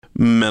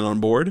Men on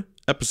Board,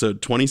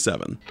 episode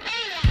 27.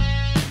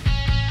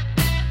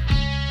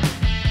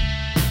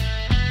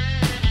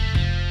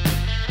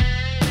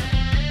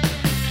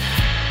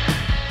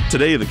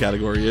 Today the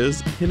category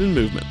is Hidden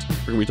Movement.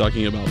 We're going to be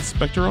talking about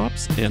Spectre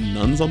Ops and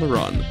Nuns on the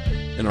Run.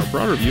 In our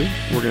broader view,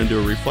 we're going to do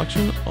a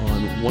reflection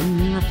on 1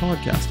 year of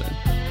podcasting.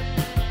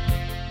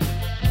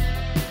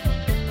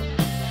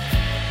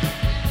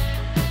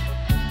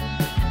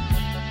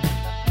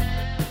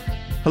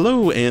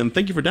 Hello, and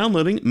thank you for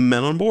downloading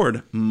Men on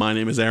Board. My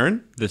name is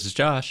Aaron. This is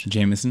Josh.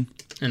 Jameson.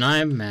 And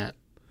I'm Matt.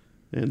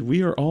 And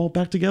we are all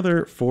back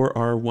together for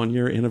our 1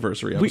 year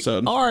anniversary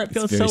episode. It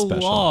feels so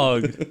special.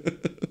 long.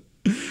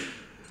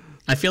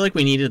 I feel like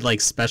we needed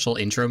like special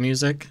intro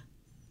music.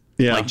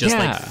 Yeah. Like just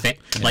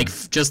Yeah.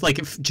 just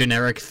like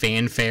generic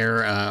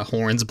fanfare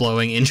horns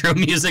blowing intro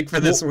music for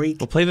this week.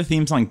 We'll play the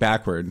theme song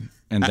backward,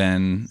 and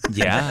then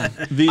Yeah.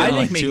 I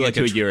think making it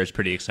to a year is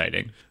pretty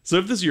exciting. So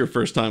if this is your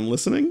first time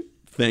listening,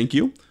 thank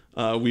you.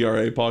 We are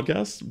a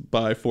podcast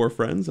by 4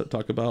 friends that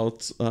talk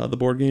about the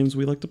board games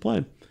we like to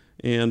play.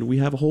 And we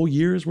have a whole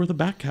year's worth of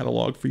back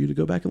catalog for you to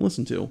go back and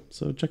listen to.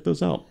 So check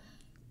those out.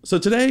 So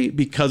today,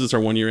 because it's our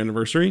 1 year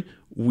anniversary,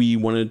 we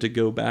wanted to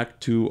go back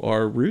to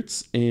our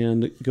roots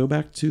and go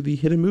back to the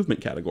hidden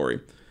movement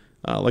category.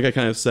 Like I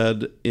kind of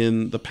said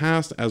in the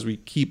past, as we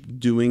keep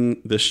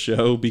doing this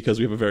show, because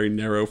we have a very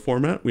narrow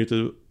format, we have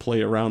to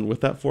play around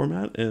with that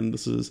format. And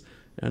this is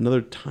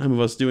another time of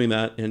us doing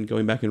that and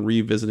going back and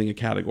revisiting a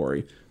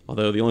category.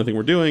 Although the only thing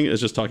we're doing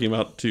is just talking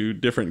about 2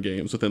 different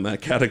games within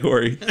that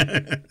category.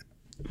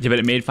 Yeah, but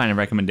it made finding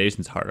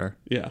recommendations harder.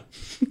 Yeah.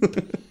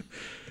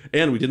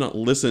 And we did not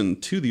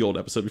listen to the old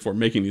episode before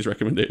making these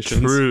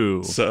recommendations.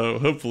 True. So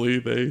hopefully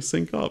they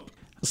sync up.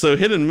 So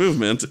Hidden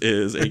Movement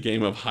is a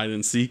game of hide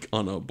and seek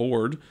on a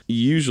board.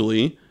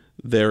 Usually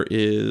there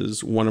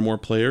is 1 or more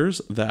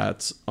players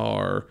that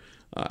are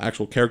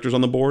actual characters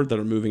on the board that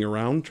are moving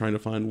around, trying to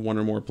find 1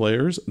 or more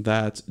players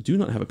that do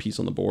not have a piece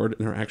on the board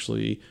and are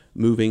actually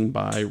moving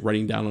by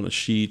writing down on a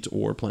sheet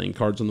or playing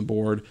cards on the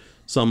board,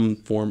 some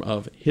form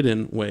of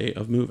hidden way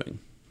of moving.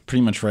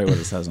 pretty much write what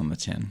it says on the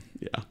tin.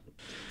 Yeah.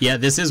 Yeah,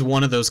 this is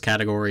one of those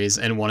categories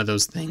and one of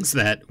those things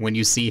that when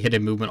you see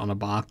hidden movement on a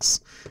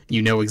box,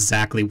 you know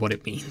exactly what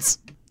it means.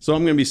 So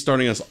I'm going to be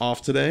starting us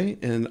off today,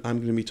 and I'm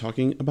going to be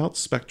talking about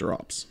Spectre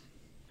Ops.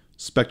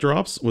 Spectre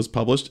Ops was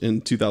published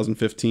in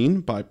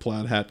 2015 by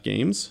Plaid Hat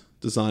Games,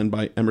 designed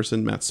by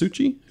Emerson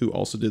Matsuuchi, who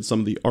also did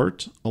some of the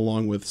art,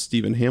 along with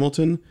Stephen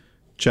Hamilton,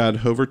 Chad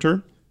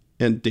Hoverter,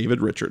 and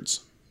David Richards.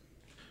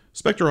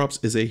 Spectre Ops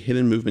is a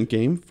hidden movement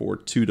game for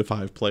 2 to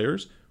 5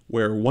 players,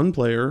 where 1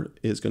 player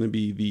is going to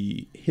be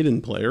the hidden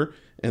player,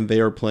 and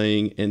they are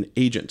playing an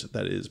agent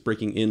that is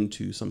breaking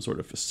into some sort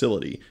of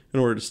facility in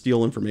order to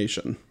steal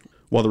information,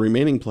 while the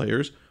remaining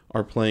players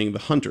are playing the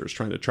hunters,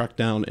 trying to track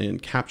down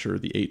and capture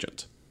the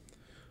agent.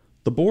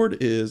 The board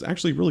is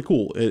actually really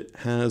cool. It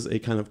has a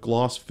kind of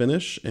gloss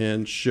finish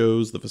and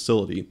shows the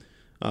facility.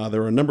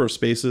 There are a number of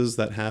spaces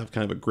that have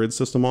kind of a grid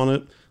system on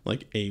it,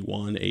 like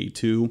A1,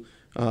 A2.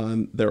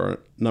 There are a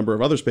number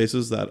of other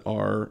spaces that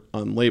are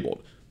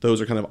unlabeled. Those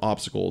are kind of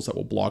obstacles that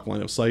will block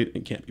line of sight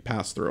and can't be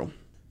passed through.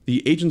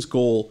 The agent's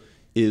goal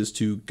is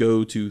to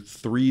go to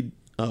 3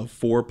 of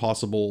 4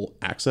 possible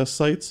access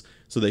sites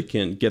so they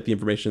can get the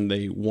information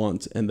they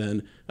want and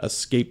then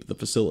escape the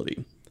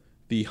facility.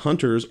 The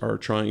hunters are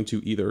trying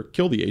to either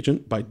kill the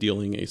agent by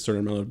dealing a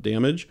certain amount of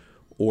damage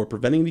or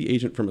preventing the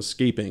agent from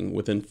escaping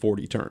within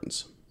 40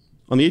 turns.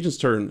 On the agent's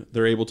turn,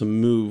 they're able to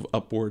move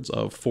upwards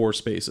of 4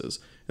 spaces,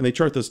 and they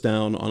chart this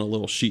down on a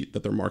little sheet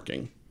that they're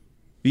marking.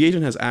 The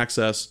agent has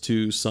access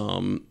to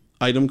some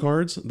item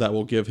cards that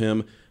will give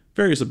him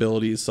various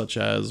abilities such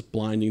as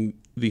blinding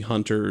the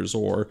hunters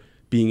or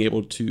being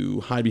able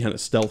to hide behind a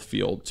stealth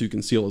field to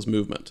conceal his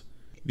movement.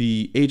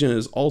 The agent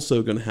is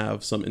also going to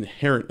have some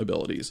inherent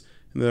abilities.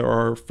 And there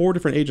are 4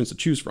 different agents to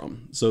choose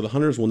from, so the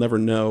hunters will never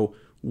know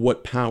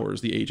what powers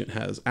the agent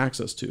has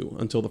access to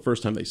until the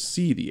first time they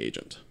see the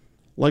agent.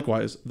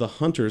 Likewise, the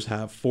hunters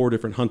have 4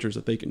 different hunters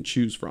that they can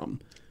choose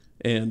from,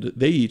 and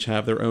they each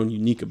have their own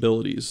unique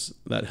abilities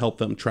that help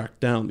them track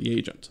down the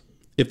agent.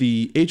 If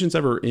the agent's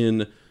ever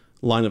in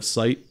line of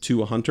sight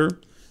to a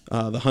hunter,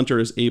 the hunter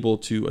is able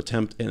to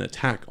attempt an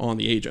attack on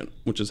the agent,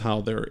 which is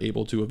how they're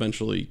able to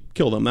eventually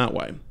kill them that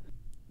way.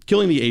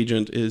 Killing the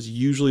agent is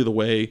usually the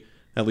way,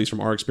 at least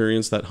from our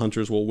experience, that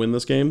hunters will win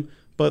this game,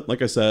 but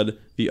like I said,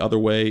 the other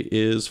way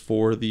is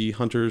for the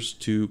hunters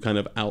to kind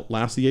of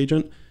outlast the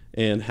agent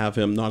and have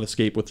him not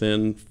escape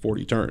within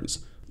 40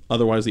 turns.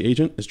 Otherwise, the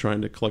agent is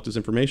trying to collect his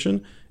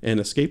information and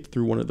escape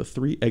through one of the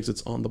 3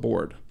 exits on the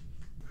board.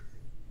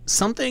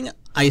 Something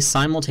I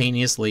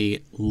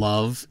simultaneously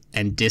love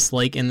and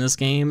dislike in this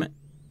game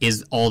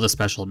is all the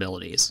special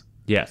abilities.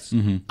 Yes.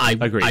 I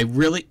Agreed.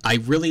 I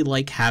really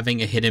like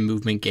having a hidden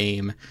movement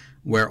game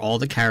where all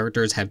the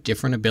characters have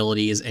different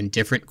abilities and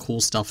different cool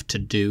stuff to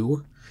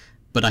do.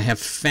 But I have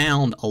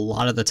found a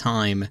lot of the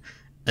time,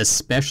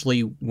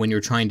 especially when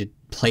you're trying to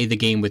play the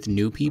game with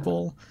new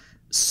people,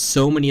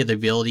 so many of the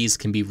abilities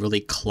can be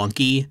really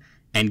clunky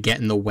and get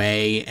in the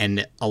way,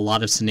 and a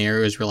lot of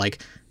scenarios where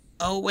like,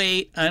 oh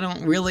wait, I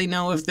don't really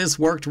know if this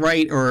worked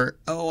right, or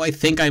oh, I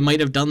think I might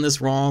have done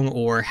this wrong,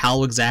 or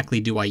how exactly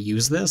do I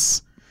use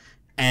this?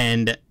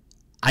 And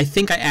I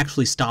think I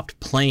actually stopped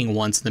playing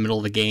once in the middle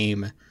of the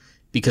game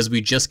because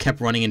we just kept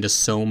running into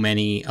so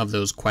many of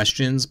those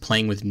questions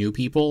playing with new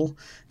people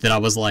that I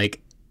was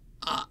like,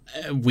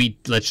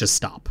 let's just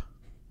stop.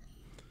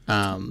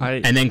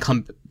 And then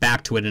come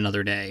back to it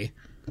another day.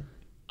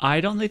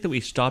 I don't think that we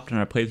stopped on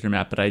our playthrough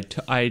map, but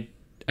I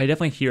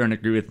definitely hear and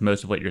agree with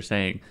most of what you're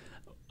saying.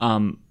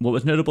 What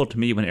was notable to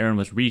me when Aaron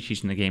was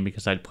re-teaching the game,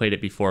 because I'd played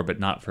it before but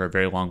not for a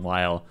very long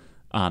while,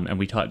 and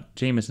we taught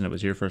Jameson, it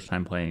was your first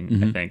time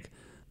playing, I think.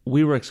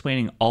 We were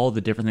explaining all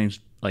the different things,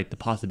 like the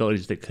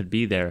possibilities that could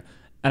be there.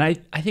 And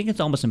I think it's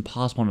almost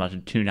impossible not to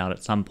tune out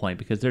at some point,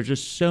 because there's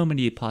just so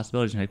many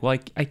possibilities. You're like, well,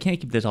 I can't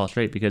keep this all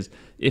straight, because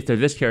if they're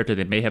this character,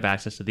 they may have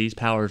access to these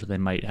powers, or they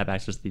might have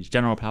access to these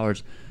general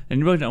powers, and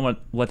you really don't know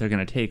what they're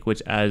going to take,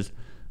 which as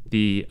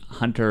the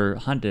hunter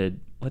hunted,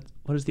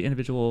 what is the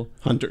individual?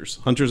 Hunters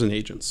and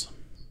agents.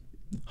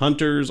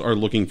 Hunters are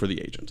looking for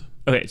the agent.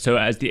 Okay, so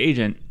as the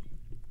agent,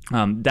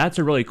 that's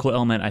a really cool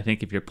element, I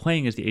think, if you're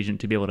playing as the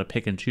agent, to be able to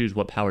pick and choose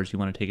what powers you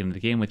want to take into the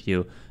game with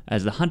you.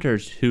 As the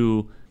hunters,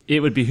 who it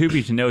would behoove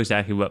you to know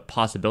exactly what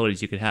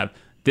possibilities you could have.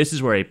 This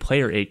is where a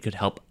player aid could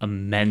help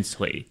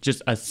immensely.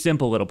 Just a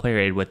simple little player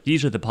aid with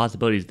these are the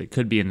possibilities that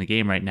could be in the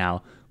game right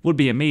now would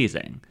be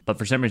amazing. But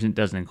for some reason, it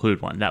doesn't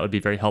include one. That would be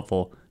very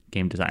helpful,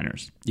 game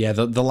designers. Yeah,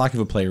 the lack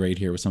of a player aid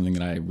here was something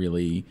that I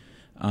really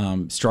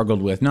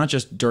struggled with, not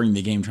just during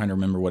the game trying to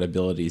remember what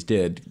abilities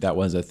did. That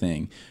was a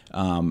thing.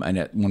 And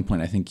at one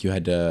point, I think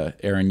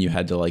Aaron, you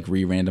had to like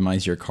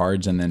re-randomize your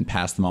cards and then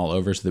pass them all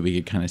over so that we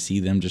could kind of see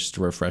them, just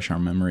to refresh our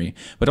memory.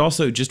 But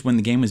also, just when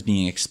the game was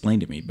being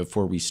explained to me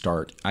before we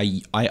start,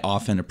 I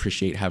often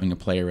appreciate having a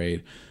player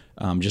aid,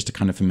 just to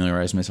kind of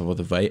familiarize myself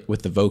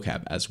with the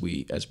vocab as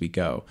we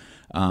go.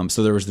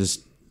 So there was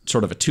this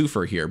sort of a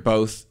twofer here,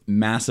 both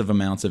massive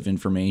amounts of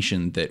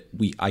information that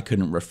I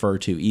couldn't refer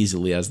to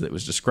easily as it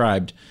was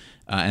described,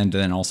 and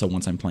then also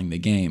once I'm playing the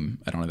game,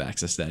 I don't have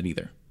access to that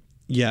either.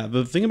 Yeah,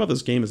 the thing about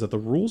this game is that the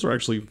rules are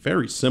actually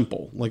very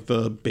simple. Like,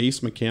 the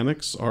base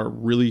mechanics are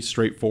really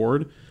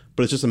straightforward,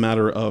 but it's just a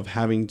matter of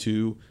having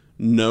to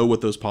know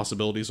what those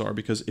possibilities are,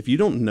 because if you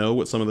don't know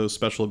what some of those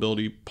special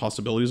ability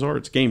possibilities are,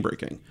 it's game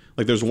breaking.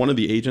 Like, there's one of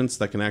the agents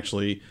that can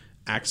actually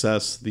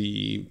access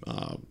the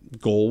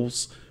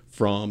goals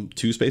from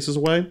 2 spaces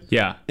away.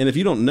 Yeah. And if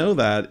you don't know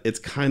that, it's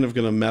kind of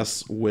going to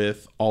mess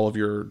with all of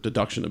your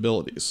deduction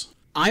abilities.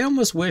 I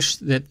almost wish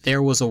that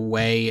there was a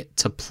way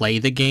to play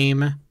the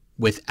game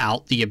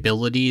without the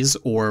abilities,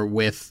 or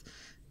with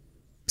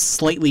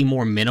slightly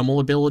more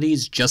minimal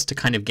abilities, just to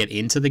kind of get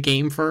into the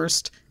game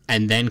first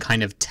and then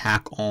kind of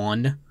tack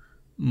on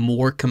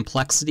more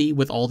complexity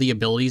with all the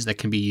abilities that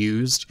can be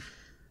used.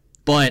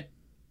 But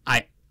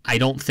I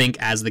don't think,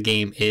 as the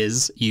game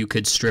is, you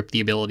could strip the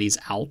abilities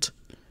out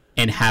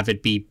and have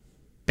it be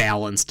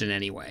balanced in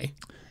any way.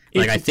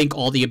 Like, I think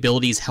all the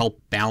abilities help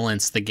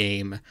balance the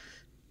game,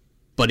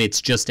 but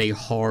it's just a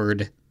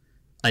hard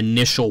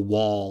initial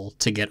wall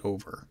to get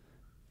over.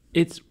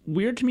 It's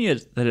weird to me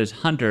that as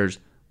hunters,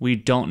 we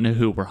don't know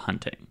who we're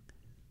hunting.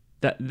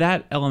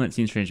 That element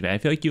seems strange to me. I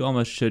feel like you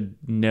almost should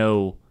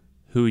know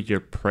who your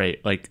prey,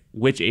 like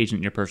which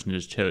agent your person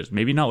has chose.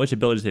 Maybe not which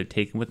abilities they've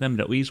taken with them,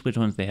 but at least which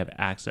ones they have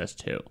access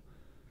to.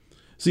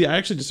 See, I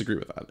actually disagree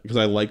with that, because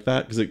I like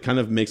that, because it kind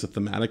of makes a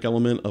thematic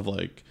element of,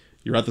 like,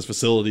 you're at this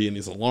facility and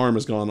this alarm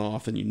has gone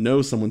off and you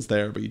know someone's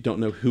there, but you don't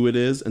know who it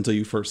is until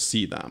you first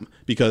see them.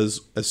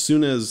 Because as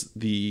soon as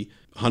the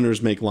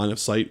hunters make line of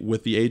sight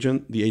with the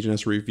agent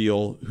has to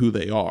reveal who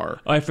they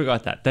are. Oh, I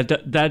forgot that.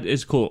 That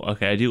is cool.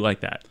 Okay, I do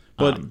like that.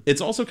 But it's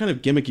also kind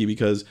of gimmicky,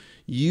 because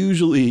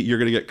usually you're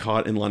going to get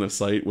caught in line of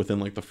sight within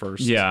like the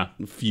first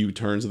few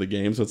turns of the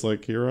game. So it's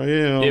like, here I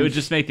am. It would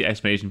just make the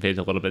explanation phase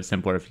a little bit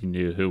simpler if you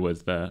knew who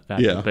was the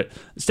bad guy. But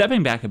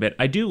stepping back a bit,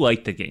 I do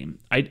like the game.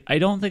 I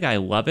don't think I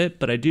love it,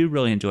 but I do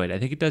really enjoy it. I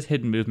think it does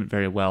hidden movement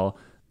very well.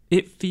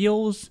 It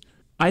feels...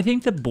 I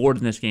think the board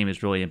in this game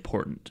is really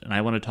important, and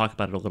I want to talk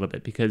about it a little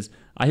bit, because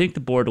I think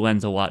the board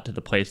lends a lot to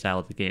the play style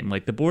of the game.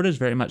 Like, the board is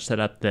very much set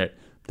up that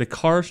the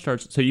car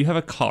starts... So you have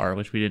a car,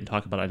 which we didn't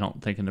talk about, I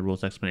don't think, in the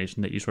rules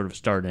explanation, that you sort of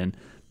start in.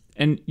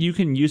 And you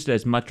can use it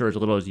as much or as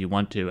little as you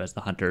want to as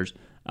the hunters.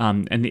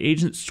 And the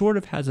agent sort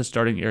of has a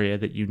starting area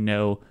that you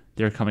know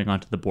they're coming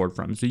onto the board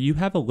from. So you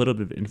have a little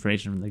bit of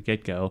information from the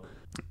get-go.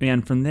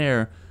 And from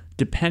there,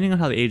 depending on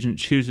how the agent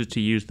chooses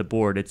to use the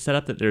board, it's set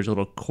up that there's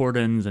little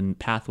cordons and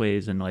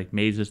pathways and like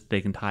mazes that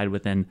they can hide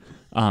within.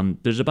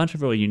 There's a bunch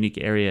of really unique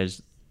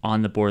areas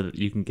on the board that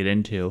you can get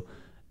into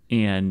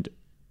and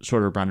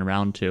sort of run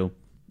around to.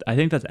 I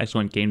think that's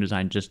excellent game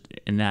design just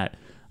in that.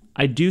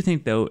 I do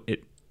think, though,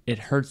 it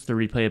hurts the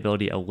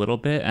replayability a little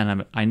bit,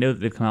 and I know that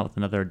they've come out with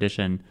another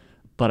edition,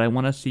 but I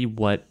want to see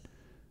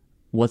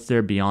what's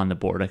there beyond the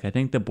board. Like, I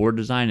think the board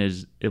design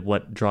is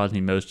what draws me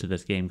most to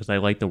this game, because I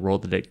like the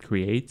world that it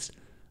creates,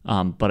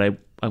 but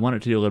I want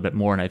it to do a little bit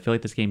more, and I feel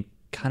like this game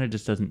kind of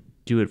just doesn't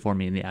do it for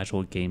me in the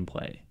actual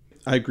gameplay.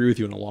 I agree with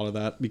you in a lot of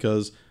that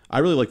because I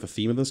really like the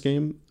theme of this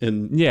game.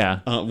 And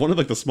one of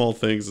like the small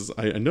things is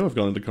I know I've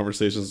gone into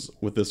conversations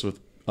with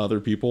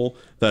other people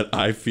that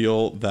I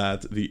feel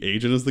that the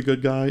agent is the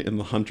good guy and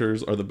the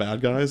hunters are the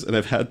bad guys, and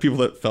I've had people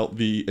that felt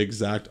the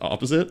exact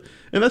opposite,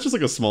 and that's just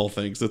like a small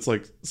thing. So it's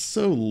like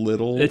so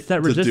little. It's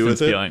that resistance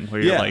feeling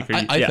where you're like,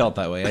 I felt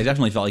that way. I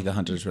definitely felt like the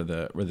hunters were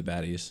the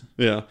baddies.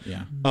 Yeah.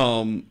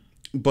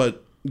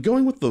 But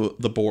going with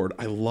the board,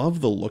 I love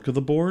the look of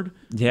the board.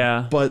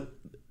 Yeah. But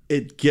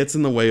it gets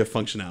in the way of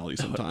functionality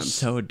sometimes. It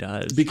so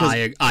does. Because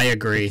I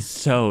agree. It's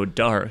so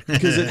dark.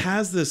 Because it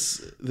has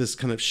this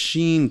kind of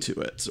sheen to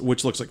it,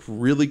 which looks like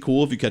really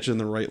cool if you catch it in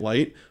the right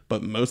light.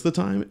 But most of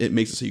the time, it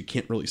makes it so you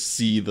can't really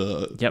see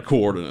the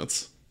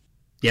coordinates.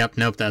 Yep.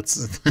 Nope.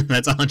 That's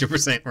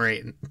 100%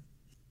 right.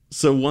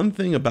 So one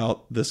thing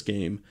about this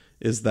game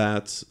is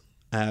that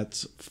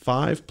at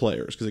 5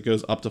 players, because it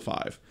goes up to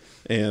 5,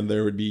 and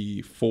there would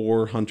be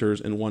 4 hunters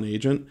and 1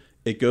 agent,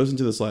 it goes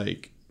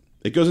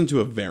into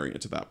a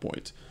variant at that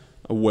point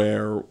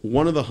where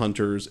one of the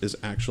hunters is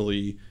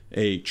actually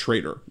a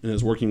traitor and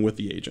is working with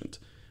the agent.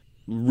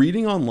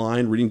 Reading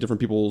online, reading different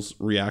people's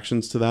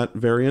reactions to that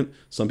variant,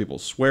 some people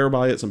swear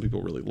by it, some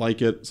people really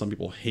like it, some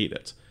people hate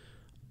it.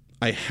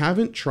 I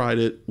haven't tried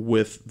it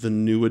with the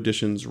new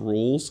edition's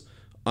rules.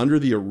 Under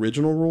the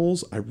original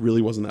rules, I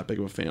really wasn't that big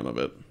of a fan of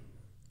it.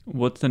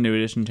 What's the new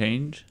edition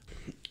change?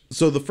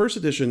 So the first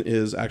edition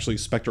is actually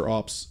Spectre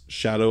Ops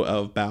Shadow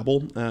of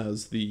Babel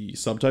as the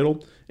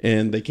subtitle,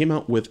 and they came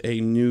out with a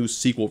new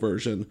sequel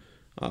version,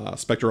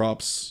 Spectre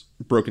Ops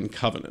Broken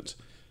Covenant.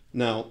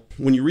 Now,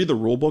 when you read the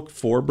rulebook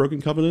for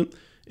Broken Covenant,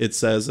 it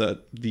says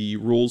that the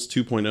Rules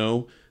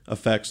 2.0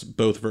 affects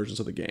both versions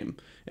of the game,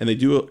 and they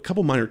do a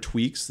couple minor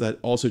tweaks that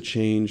also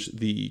change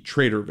the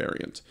traitor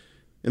variant.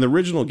 In the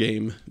original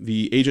game,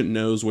 the agent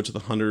knows which of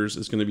the hunters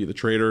is going to be the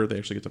traitor. They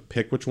actually get to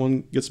pick which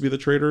one gets to be the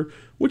traitor,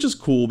 which is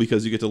cool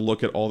because you get to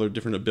look at all their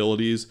different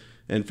abilities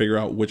and figure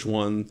out which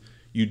one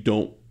you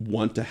don't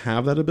want to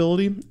have that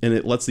ability, and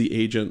it lets the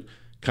agent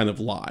kind of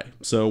lie.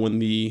 So when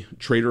the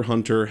traitor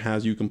hunter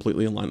has you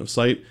completely in line of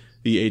sight,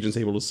 the agent's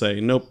able to say,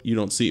 nope, you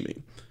don't see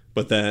me.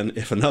 But then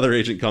if another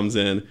agent comes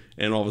in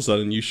and all of a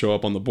sudden you show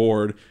up on the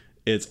board,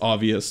 it's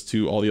obvious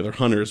to all the other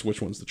hunters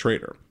which one's the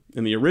traitor.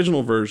 In the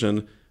original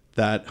version,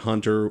 that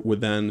hunter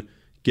would then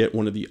get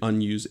one of the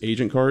unused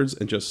agent cards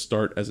and just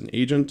start as an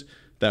agent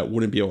that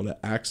wouldn't be able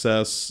to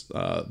access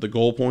the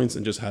goal points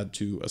and just had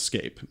to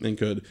escape and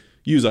could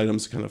use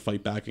items to kind of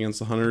fight back against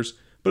the hunters,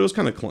 but it was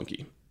kind of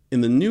clunky.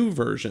 In the new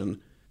version,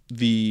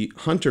 the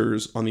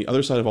hunters on the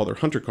other side of all their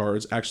hunter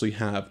cards actually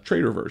have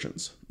traitor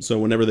versions. So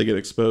whenever they get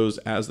exposed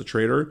as the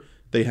traitor,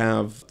 they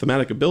have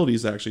thematic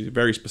abilities that are actually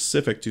very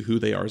specific to who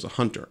they are as a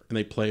hunter, and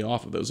they play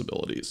off of those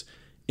abilities.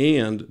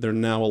 And they're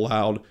now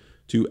allowed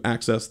to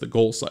access the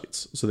goal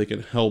sites so they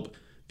can help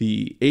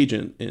the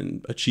agent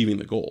in achieving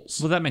the goals.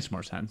 Well, that makes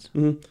more sense.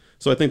 Mm-hmm.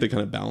 So I think they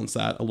kind of balance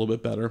that a little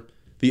bit better.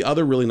 The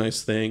other really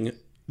nice thing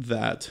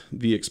that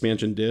the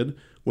expansion did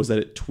was that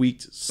it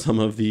tweaked some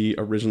of the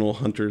original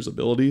hunters'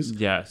 abilities.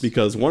 Yes.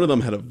 Because one of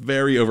them had a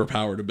very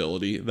overpowered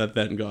ability that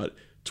then got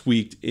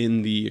tweaked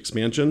in the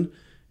expansion.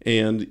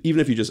 And even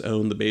if you just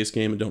own the base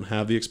game and don't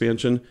have the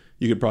expansion,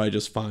 you could probably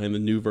just find the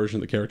new version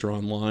of the character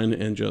online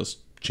and just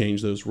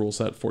change those rule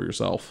set for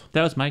yourself.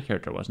 That was my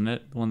character, wasn't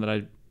it? The one that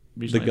I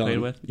recently played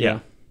with? Yeah.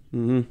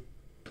 Mm-hmm.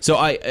 So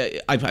I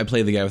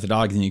played the guy with the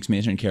dog in the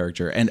expansion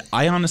character, and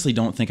I honestly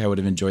don't think I would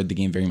have enjoyed the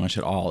game very much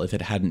at all if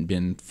it hadn't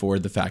been for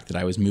the fact that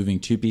I was moving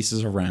 2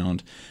 pieces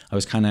around.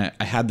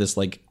 I had this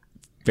like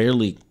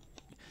fairly,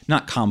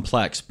 not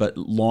complex, but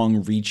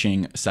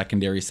long-reaching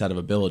secondary set of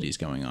abilities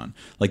going on.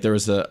 Like there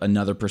was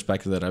another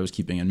perspective that I was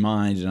keeping in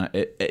mind, and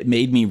it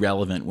made me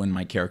relevant when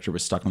my character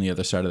was stuck on the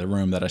other side of the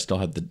room that I still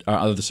had the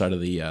other side of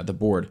the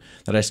board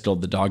that I still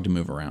had the dog to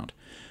move around.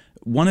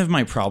 One of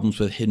my problems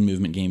with hidden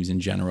movement games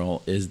in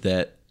general is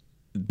that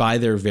by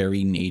their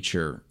very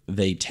nature,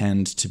 they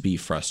tend to be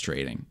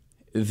frustrating.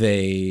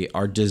 They're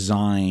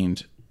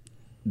designed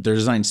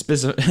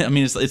specific. I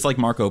mean, it's like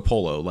Marco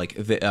Polo. Like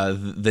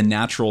the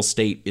natural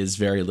state is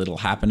very little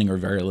happening or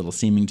very little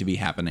seeming to be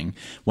happening.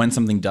 When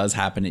something does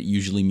happen, it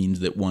usually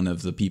means that one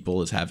of the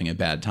people is having a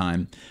bad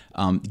time.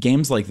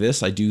 Games like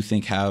this, I do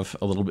think have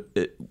a little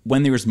bit.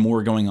 When there's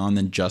more going on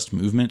than just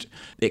movement,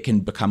 it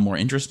can become more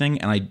interesting.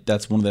 And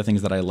that's one of the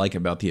things that I like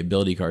about the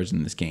ability cards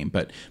in this game.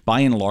 But by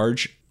and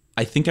large,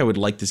 I think I would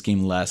like this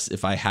game less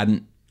if I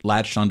hadn't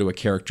latched onto a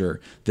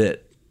character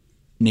that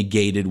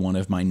negated one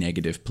of my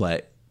negative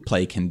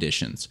play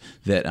conditions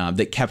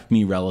that kept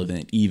me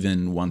relevant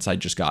even once I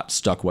just got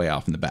stuck way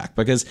off in the back,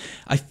 because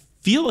I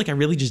feel like I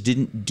really just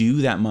didn't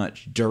do that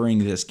much during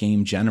this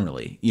game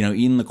generally. You know,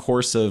 in the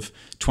course of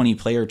 20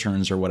 player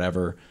turns or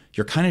whatever,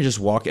 you're kind of just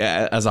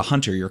as a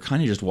hunter, you're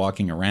kind of just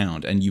walking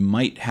around, and you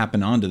might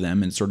happen onto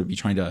them and sort of be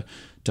trying to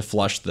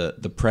flush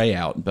the prey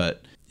out,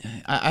 but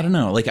I don't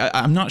know. Like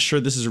I'm not sure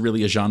this is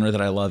really a genre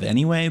that I love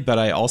anyway, but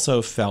I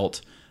also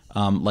felt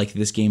like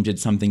this game did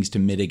some things to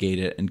mitigate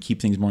it and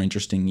keep things more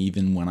interesting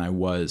even when I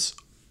was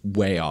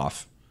way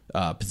off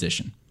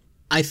position.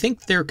 I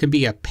think there could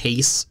be a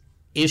pace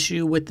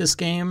issue with this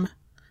game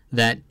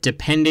that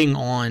depending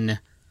on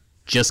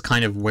just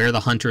kind of where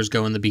the hunters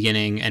go in the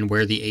beginning and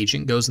where the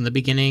agent goes in the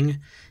beginning,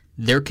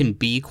 there can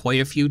be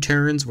quite a few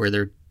turns where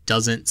there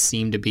doesn't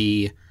seem to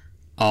be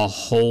a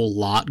whole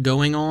lot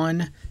going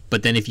on.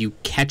 But then if you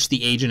catch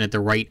the agent at the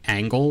right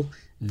angle,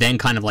 then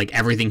kind of like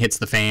everything hits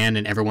the fan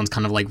and everyone's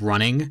kind of like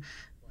running.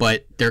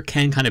 But there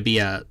can kind of be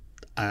a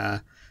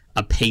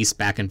pace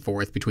back and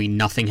forth between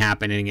nothing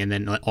happening and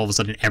then all of a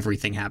sudden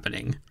everything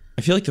happening.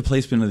 I feel like the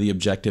placement of the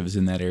objectives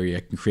in that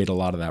area can create a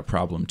lot of that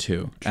problem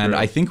too. True. And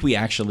I think we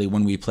actually,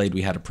 when we played,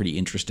 we had a pretty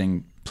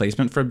interesting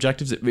placement for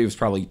objectives. It was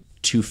probably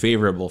too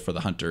favorable for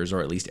the hunters, or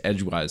at least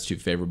edgewise too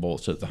favorable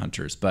to the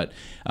hunters. But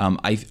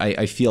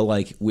I feel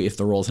like if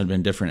the roles had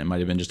been different, it might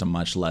have been just a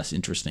much less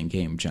interesting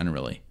game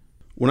generally.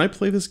 When I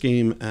play this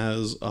game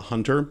as a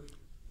hunter,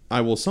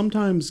 I will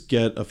sometimes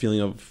get a feeling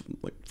of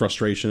like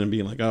frustration and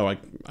being like, oh,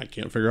 I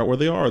can't figure out where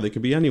they are. They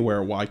could be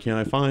anywhere. Why can't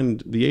I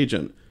find the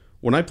agent?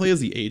 When I play as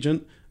the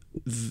agent,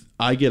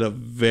 I get a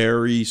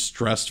very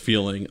stressed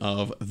feeling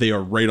of they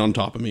are right on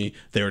top of me.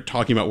 They are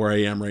talking about where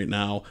I am right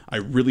now. I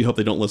really hope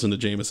they don't listen to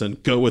Jameson.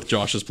 Go with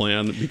Josh's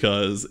plan,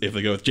 because if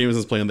they go with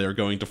Jameson's plan, they are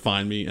going to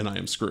find me and I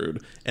am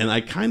screwed. And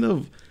I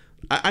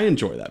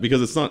enjoy that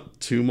because it's not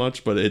too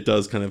much, but it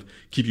does kind of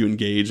keep you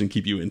engaged and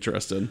keep you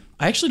interested.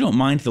 I actually don't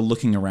mind the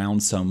looking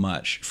around so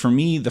much. For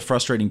me, the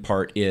frustrating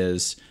part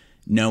is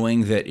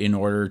knowing that in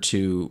order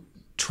to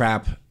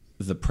trap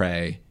the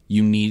prey,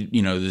 you need,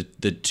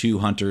 the two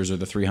hunters or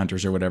the three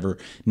hunters or whatever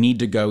need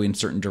to go in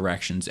certain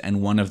directions,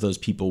 and one of those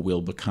people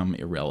will become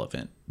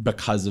irrelevant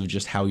because of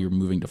just how you're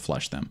moving to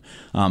flush them.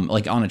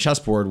 Like on a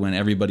chessboard, when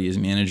everybody is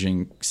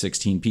managing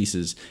 16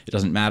 pieces, it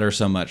doesn't matter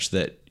so much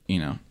that,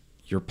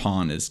 your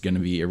pawn is going to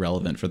be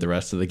irrelevant for the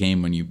rest of the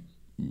game when you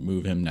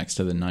move him next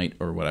to the knight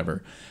or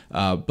whatever.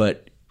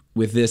 But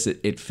with this,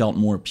 it felt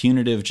more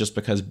punitive just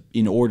because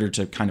in order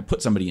to kind of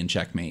put somebody in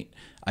checkmate,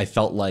 I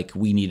felt like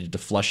we needed to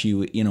flush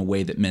you in a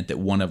way that meant that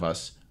one of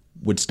us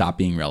would stop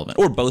being relevant.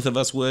 Or both of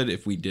us would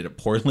if we did it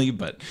poorly.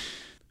 But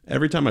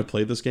every time I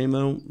played this game,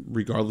 though,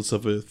 regardless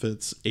of if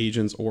it's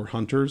agents or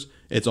hunters,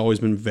 it's always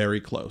been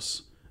very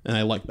close. And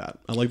I like that.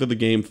 I like that the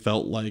game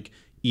felt like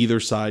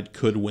either side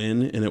could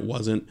win and it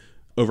wasn't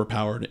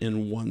overpowered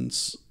in one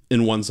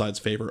side's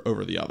favor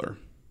over the other.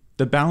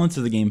 The balance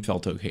of the game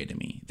felt okay to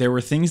me. There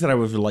were things that I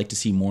would like to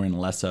see more and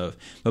less of,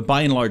 but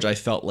by and large, I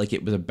felt like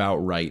it was about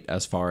right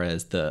as far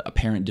as the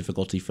apparent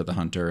difficulty for the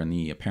hunter and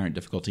the apparent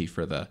difficulty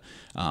for the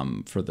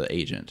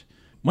agent.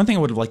 One thing I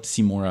would have liked to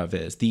see more of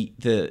is the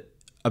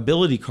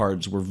ability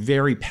cards were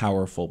very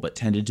powerful, but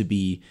tended to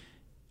be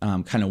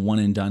kind of one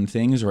and done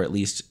things, or at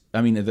least,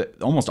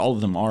 almost all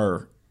of them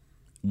are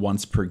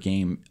once per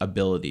game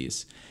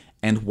abilities.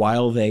 And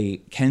while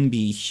they can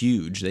be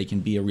huge, they can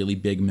be a really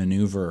big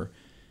maneuver,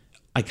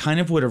 I kind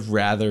of would have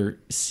rather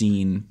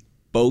seen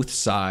both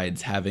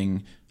sides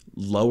having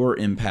lower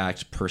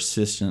impact,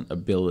 persistent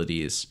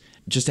abilities,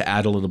 just to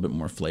add a little bit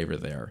more flavor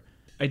there.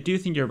 I do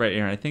think you're right,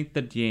 Aaron. I think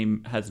the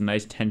game has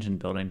nice tension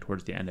building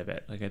towards the end of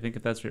it. Like, I think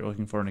if that's what you're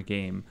looking for in a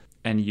game,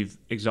 and you've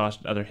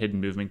exhausted other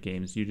hidden movement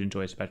games, you'd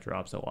enjoy Spectre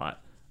Ops a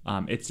lot.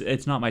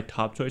 It's not my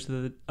top choice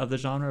of the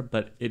genre,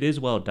 but it is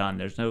well done.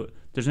 There's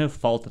no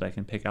fault that I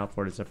can pick out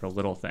for it except for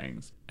little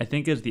things. I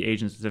think as the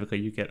agent specifically,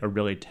 you get a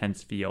really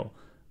tense feel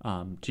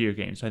to your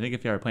game. So I think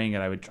if you are playing it,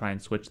 I would try and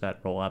switch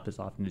that role up as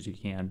often as you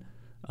can,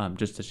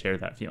 just to share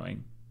that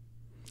feeling.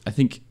 I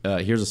think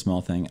here's a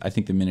small thing. I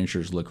think the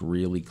miniatures look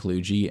really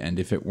kludgy, and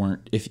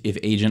if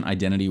agent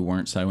identity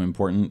weren't so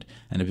important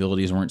and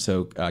abilities weren't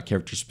so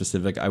character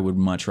specific, I would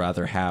much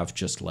rather have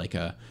just like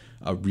a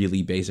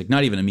really basic,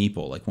 not even a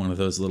meeple, like one of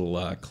those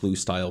little clue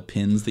style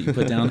pins that you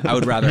put down. I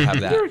would rather have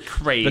that. You're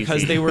crazy.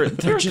 Because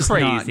they're just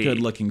crazy. Not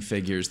good looking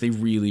figures. They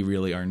really,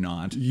 really are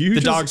not.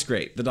 Dog's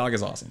great. The dog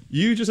is awesome.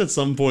 You just at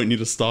some point need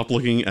to stop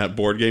looking at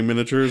board game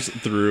miniatures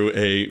through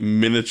a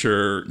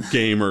miniature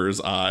gamer's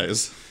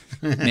eyes.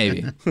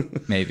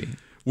 Maybe.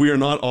 We are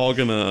not all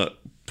gonna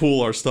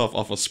pull our stuff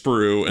off a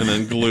sprue and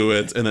then glue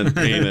it and then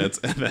paint it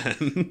and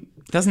then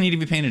it doesn't need to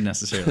be painted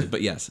necessarily,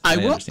 but yes.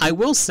 I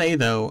will say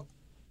though,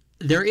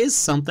 there is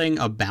something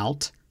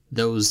about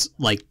those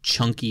like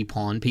chunky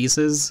pawn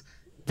pieces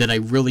that I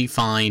really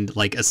find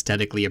like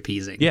aesthetically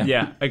appeasing.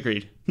 Yeah,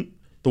 agreed.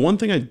 The one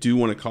thing I do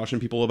want to caution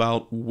people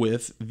about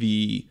with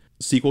the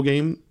sequel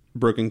game,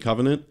 Broken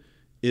Covenant,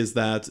 is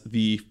that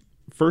the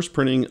first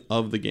printing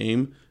of the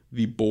game,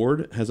 the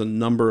board has a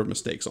number of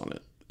mistakes on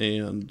it.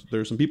 And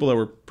there's some people that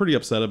were pretty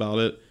upset about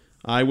it.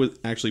 I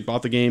actually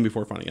bought the game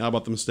before finding out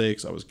about the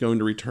mistakes. I was going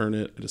to return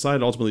it. I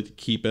decided ultimately to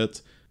keep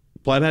it.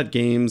 Plaid Hat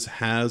Games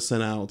has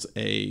sent out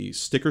a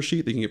sticker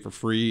sheet that you can get for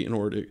free in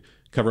order to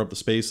cover up the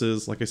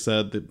spaces. Like I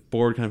said, the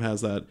board kind of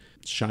has that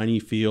shiny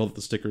feel that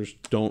the stickers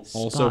don't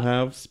also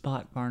have.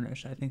 Spot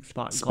varnish, I think.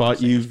 Spot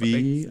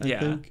UV, I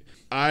think.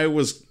 I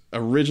was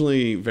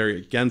originally very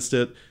against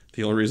it.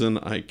 The only reason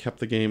I kept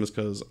the game is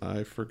because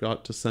I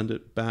forgot to send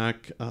it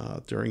back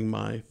during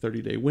my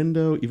 30-day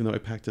window, even though I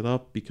packed it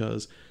up,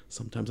 because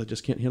sometimes I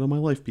just can't handle my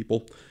life,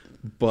 people.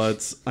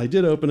 But I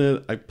did open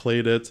it. I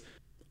played it.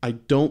 I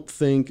don't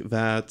think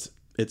that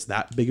it's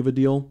that big of a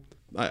deal.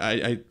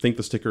 I think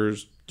the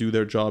stickers do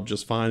their job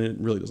just fine. It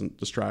really doesn't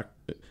distract.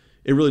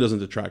 It really doesn't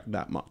detract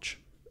that much.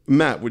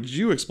 Matt, would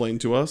you explain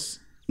to us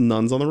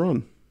Nuns on the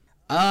Run?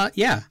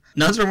 Yeah.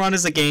 Nuns on the Run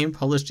is a game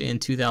published in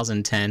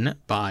 2010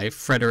 by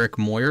Frederick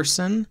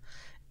Moyerson.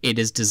 It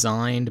is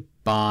designed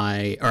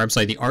by,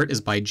 the art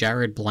is by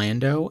Jared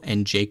Blando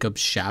and Jacob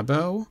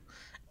Chabot.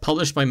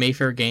 Published by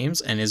Mayfair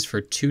Games and is for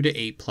 2 to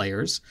 8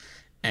 players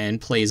and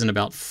plays in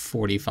about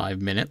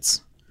 45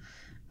 minutes.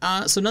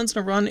 So Nuns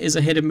on the Run is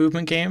a hidden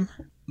movement game.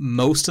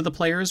 Most of the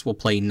players will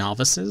play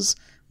novices,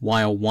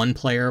 while one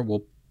player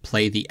will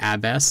play the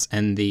abbess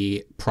and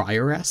the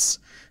prioress,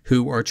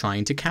 who are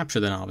trying to capture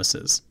the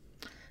novices.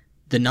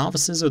 The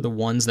novices are the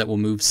ones that will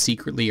move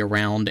secretly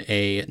around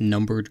a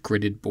numbered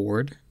gridded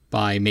board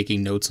by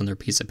making notes on their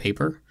piece of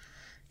paper,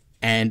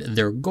 and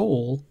their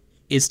goal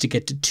is to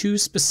get to 2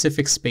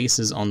 specific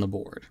spaces on the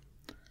board.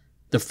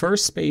 The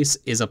first space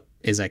is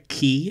a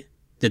key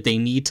that they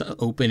need to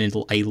open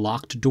a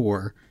locked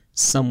door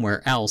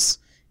somewhere else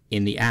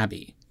in the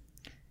abbey.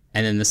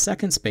 And then the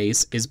second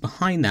space is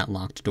behind that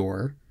locked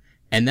door,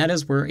 and that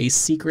is where a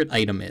secret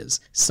item is,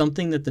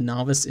 something that the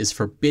novice is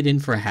forbidden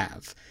for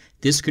have.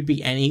 This could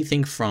be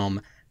anything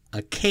from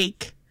a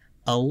cake,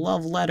 a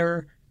love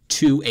letter,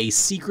 to a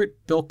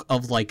secret book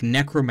of like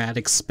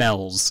necromantic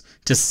spells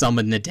to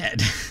summon the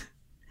dead.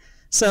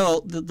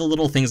 So, the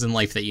little things in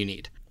life that you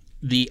need.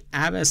 The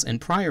abbess and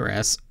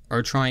prioress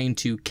are trying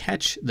to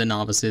catch the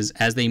novices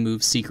as they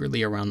move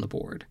secretly around the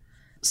board.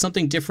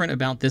 Something different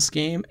about this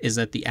game is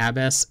that the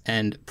abbess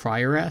and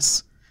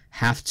prioress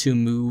have to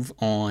move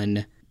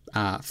on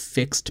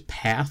fixed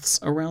paths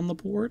around the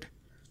board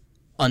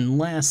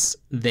unless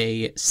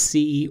they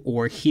see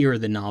or hear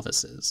the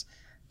novices.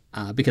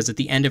 Because at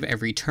the end of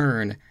every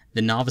turn,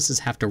 the novices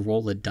have to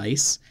roll a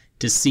dice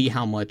to see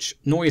how much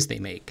noise they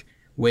make,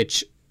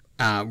 which...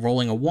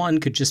 rolling a 1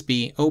 could just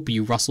be,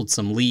 you rustled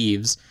some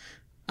leaves,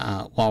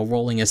 while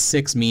rolling a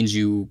 6 means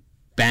you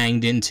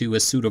banged into a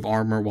suit of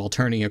armor while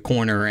turning a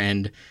corner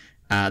and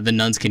the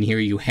nuns can hear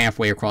you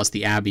halfway across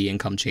the abbey and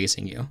come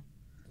chasing you.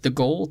 The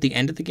goal at the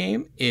end of the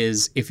game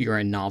is, if you're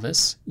a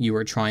novice, you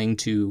are trying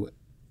to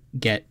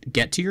get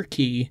to your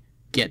key,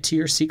 get to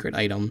your secret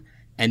item,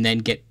 and then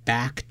get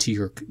back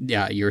to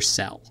your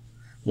cell.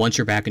 Once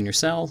you're back in your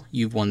cell,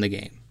 you've won the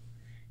game.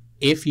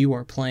 If you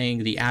are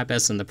playing the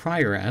abbess and the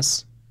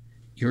prioress,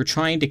 you're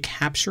trying to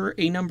capture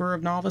a number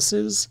of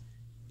novices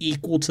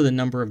equal to the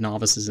number of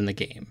novices in the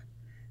game.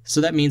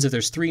 So that means if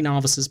there's 3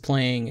 novices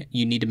playing,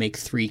 you need to make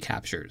 3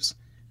 captures.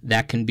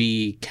 That can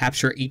be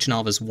capture each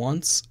novice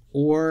once,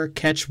 or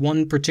catch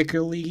one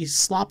particularly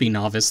sloppy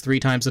novice 3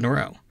 times in a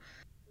row.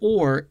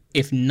 Or,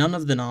 if none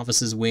of the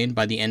novices win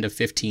by the end of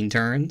 15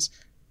 turns,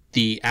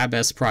 the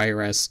abbess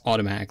prioress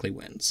automatically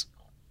wins.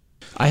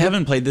 I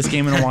haven't played this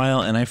game in a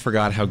while, and I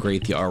forgot how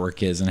great the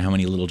artwork is and how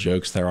many little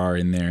jokes there are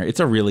in there.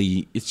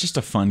 It's just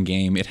a fun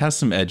game. It has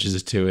some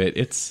edges to it.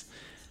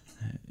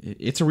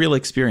 It's a real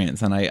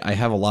experience, and I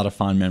have a lot of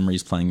fond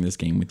memories playing this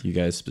game with you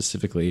guys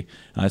specifically.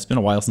 It's been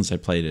a while since I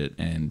played it,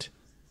 and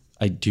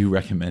I do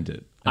recommend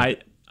it. I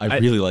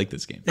really like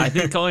this game. I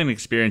think calling an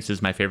experience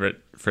is my favorite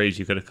phrase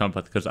you could have come up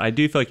with, because I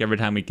do feel like every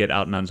time we get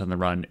out Nuns on the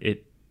Run,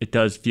 it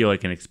does feel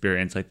like an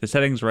experience. Like the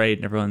setting's right,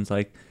 and everyone's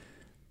like,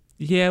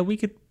 yeah, we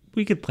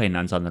could play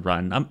Nuns on the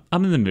Run.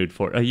 I'm in the mood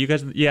for it. You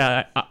guys,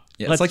 yeah.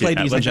 It's like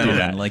Ladies and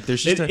Gentlemen. Like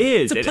there's just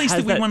it's a place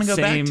that we want to go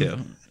back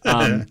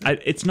to.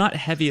 It's not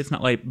heavy, it's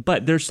not light,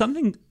 but there's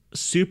something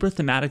super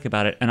thematic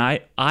about it, and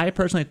I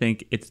personally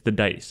think it's the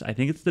dice. I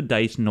think it's the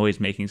dice noise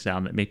making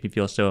sound that make me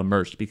feel so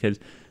immersed, because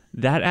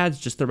that adds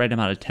just the right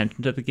amount of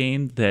tension to the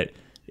game that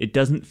it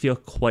doesn't feel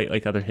quite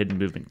like other hidden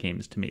movement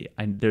games to me.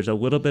 There's a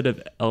little bit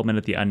of element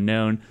of the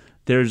unknown.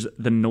 There's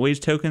the noise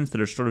tokens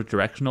that are sort of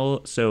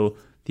directional, so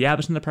the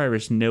abbess and the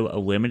prioress know a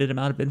limited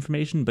amount of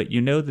information, but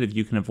you know that if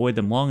you can avoid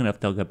them long enough,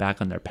 they'll go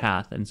back on their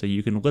path. And so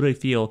you can literally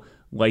feel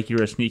like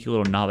you're a sneaky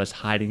little novice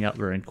hiding out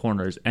there in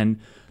corners. And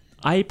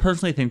I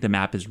personally think the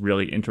map is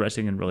really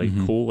interesting and really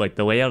cool. Like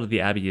the layout of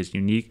the abbey is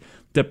unique.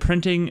 The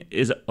printing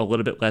is a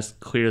little bit less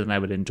clear than I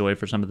would enjoy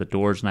for some of the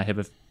doors, and I have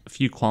a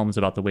few qualms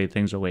about the way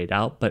things are laid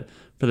out. But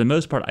for the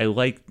most part, I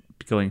like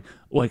going,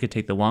 I could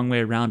take the long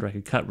way around, or I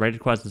could cut right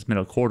across this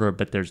middle corridor,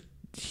 but there's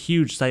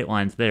huge sight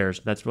lines there,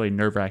 so that's really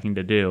nerve-wracking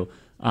to do.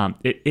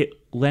 It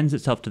lends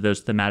itself to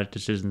those thematic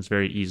decisions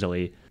very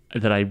easily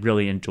that I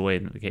really enjoy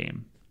in the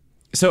game.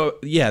 So,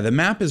 yeah, the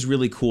map is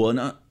really cool.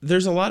 And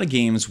there's a lot of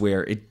games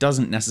where it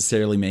doesn't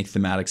necessarily make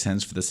thematic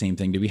sense for the same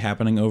thing to be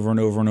happening over and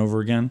over and over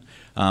again.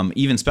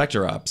 Even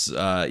Spectre Ops,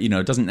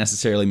 it doesn't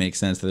necessarily make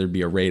sense that there'd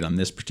be a raid on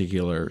this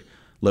particular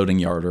loading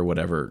yard or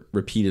whatever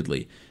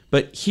repeatedly.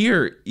 But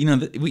here,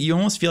 you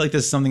almost feel like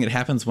this is something that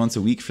happens once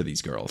a week for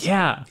these girls.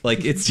 Yeah. Like,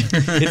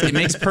 it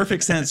makes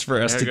perfect sense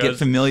for us to get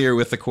familiar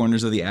with the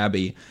corners of the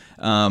Abbey.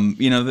 There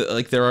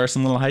are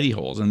some little hidey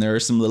holes, and there are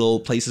some little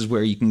places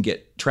where you can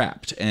get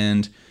trapped.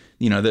 And,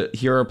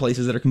 here are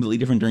places that are completely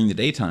different during the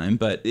daytime,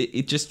 but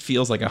it just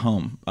feels like a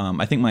home.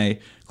 I think my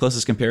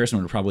closest comparison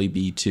would probably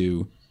be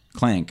to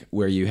Clank,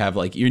 where you have,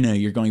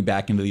 you're going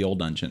back into the old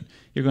dungeon.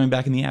 You're going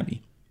back in the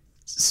Abbey.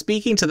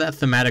 speaking to that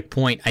thematic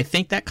point, I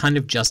think that kind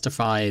of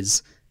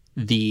justifies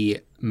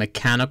the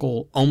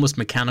almost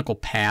mechanical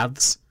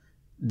paths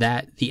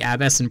that the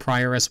abbess and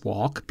prioress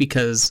walk,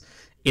 because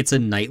it's a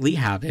nightly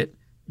habit.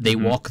 They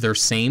walk their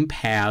same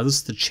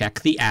paths to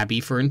check the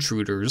abbey for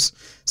intruders.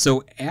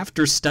 So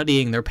after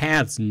studying their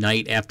paths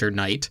night after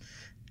night,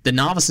 the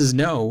novices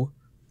know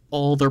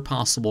all their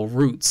possible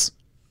routes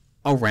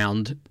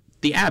around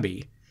the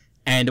abbey.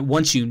 And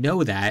once you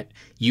know that,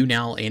 you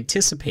now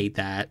anticipate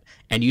that,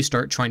 and you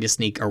start trying to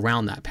sneak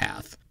around that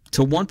path.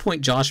 To one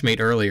point Josh made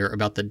earlier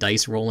about the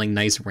dice rolling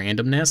nice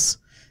randomness,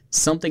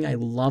 something I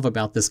love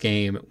about this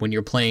game when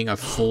you're playing a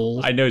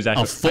full... I know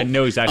exactly what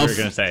you're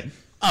going to say.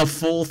 A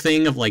full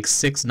thing of like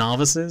 6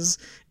 novices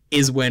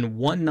is when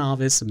one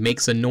novice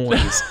makes a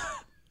noise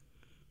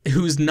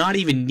who's not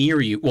even near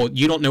you. Well,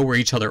 you don't know where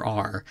each other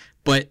are,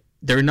 but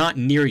they're not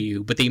near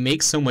you, but they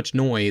make so much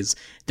noise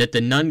that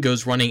the nun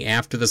goes running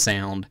after the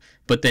sound,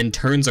 but then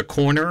turns a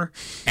corner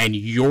and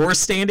you're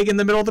standing in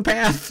the middle of the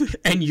path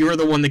and you're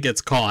the one that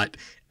gets caught.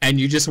 And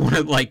you just want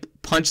to like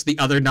punch the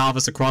other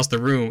novice across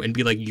the room and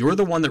be like, you're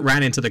the one that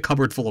ran into the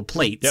cupboard full of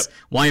plates. Yep.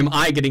 Why am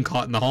I getting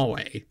caught in the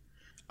hallway?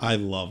 I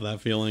love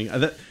that feeling.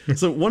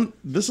 This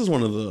is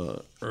one of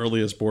the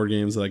earliest board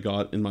games that I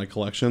got in my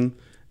collection,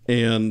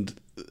 and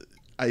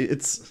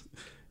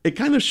it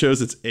kind of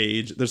shows its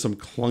age. There's some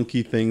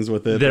clunky things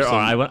with it.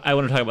 I want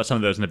to talk about some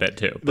of those in a bit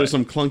too. There's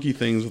some clunky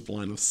things with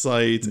line of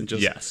sight and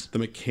just the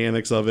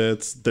mechanics of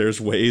it. There's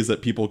ways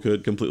that people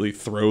could completely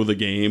throw the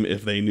game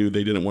if they knew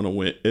they didn't want to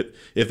win it,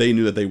 if they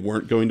knew that they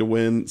weren't going to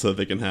win, so that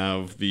they can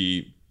have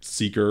the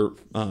seeker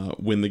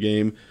win the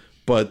game.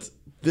 But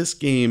this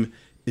game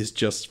is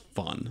just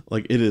fun.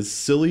 Like, it is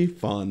silly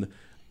fun.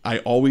 I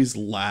always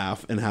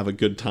laugh and have a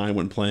good time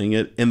when playing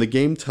it. And the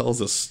game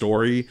tells a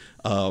story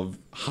of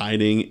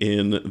hiding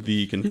in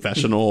the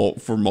confessional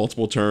for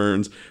multiple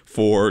turns,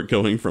 for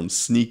going from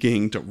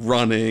sneaking to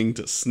running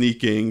to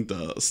sneaking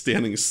to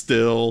standing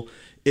still.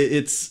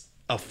 It's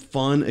a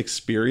fun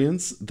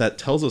experience that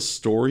tells a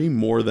story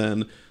more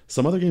than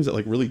some other games that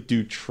like really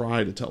do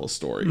try to tell a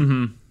story.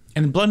 Mm-hmm.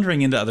 And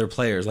blundering into other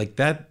players like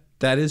that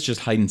is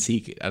just hide and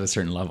seek at a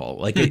certain level.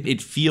 Like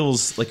it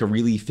feels like a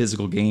really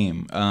physical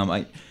game.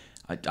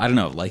 I don't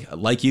know,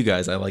 like you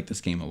guys, I like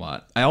this game a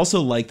lot. I also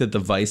like that the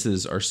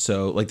vices are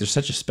so, like, there's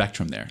such a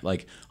spectrum there.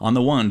 Like, on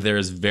the one,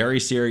 there's very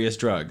serious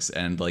drugs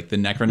and, like, the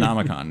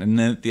Necronomicon. And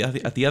then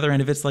at the other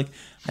end of it's like,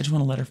 I just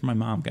want a letter from my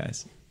mom,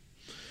 guys.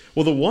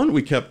 Well, the one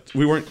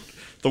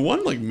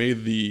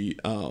made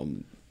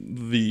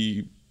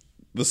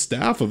the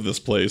staff of this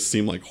place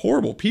seem like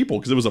horrible people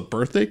because it was a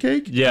birthday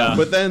cake. Yeah.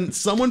 But then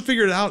someone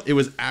figured out it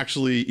was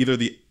actually either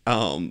the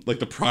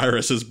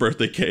prioress's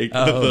birthday cake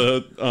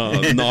that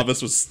the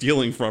novice was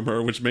stealing from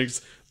her, which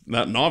makes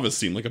that novice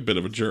seem like a bit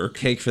of a jerk.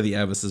 Cake for the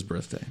abbess's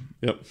birthday.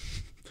 Yep.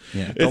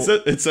 Yeah.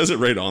 It says it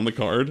right on the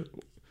card.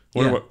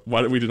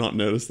 Why did we not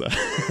notice that?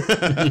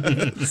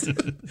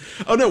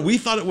 Oh no, we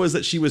thought it was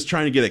that she was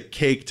trying to get a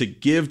cake to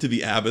give to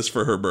the abbess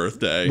for her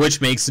birthday, which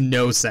makes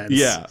no sense.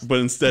 Yeah, but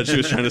instead she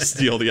was trying to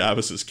steal the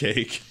abbess's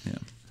cake. Yeah.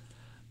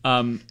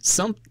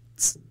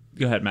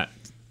 Go ahead, Matt.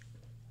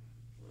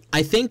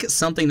 I think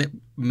something that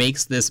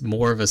makes this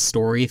more of a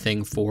story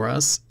thing for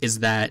us is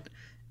that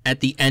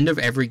at the end of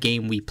every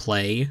game we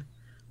play,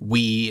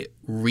 we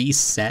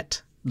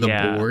reset the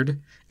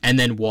board and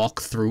then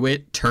walk through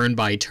it turn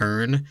by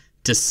turn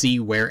to see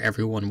where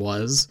everyone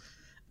was.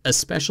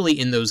 Especially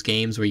in those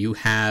games where you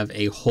have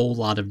a whole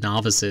lot of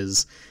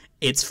novices,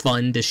 it's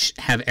fun to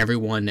have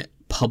everyone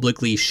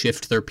publicly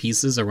shift their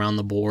pieces around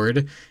the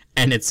board.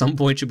 And at some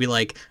point you'll be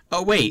like,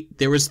 oh wait,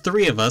 there was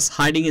 3 of us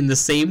hiding in the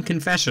same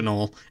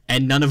confessional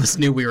and none of us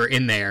knew we were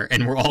in there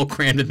and we're all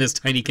crammed in this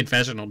tiny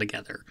confessional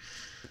together.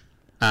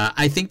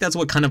 I think that's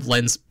what kind of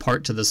lends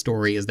part to the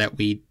story, is that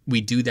we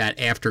do that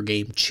after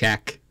game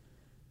check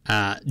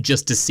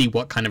just to see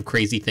what kind of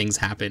crazy things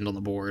happened on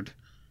the board.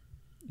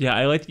 Yeah,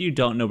 I like that you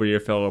don't know where your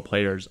fellow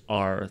players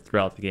are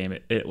throughout the game.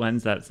 It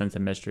lends that sense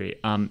of mystery.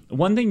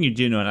 One thing you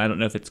do know, and I don't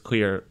know if it's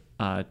clear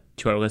to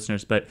our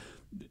listeners, but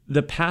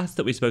the paths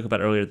that we spoke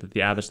about earlier that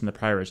the abbess and the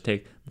prioress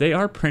take, they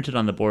are printed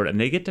on the board,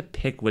 and they get to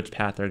pick which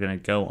path they're going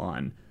to go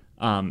on.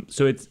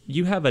 So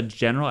you have a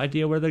general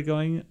idea where they're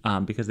going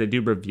because they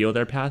do reveal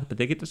their path, but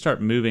they get to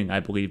start moving, I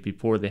believe,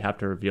 before they have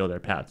to reveal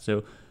their path.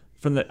 So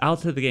from the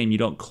outset of the game, you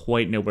don't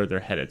quite know where they're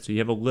headed. So you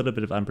have a little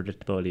bit of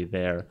unpredictability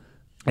there.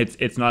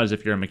 It's not as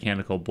if you're a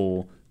mechanical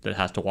bull that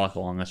has to walk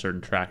along a certain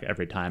track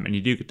every time, and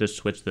you do get to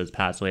switch those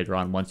paths later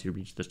on once you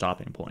reach the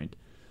stopping point.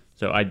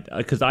 So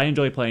because I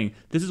enjoy playing,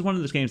 this is one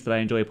of those games that I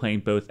enjoy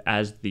playing both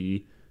as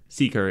the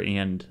seeker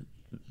and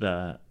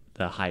the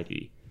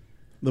hidey.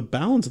 The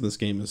balance in this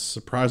game is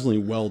surprisingly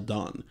well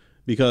done,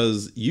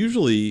 because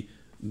usually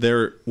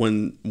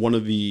when one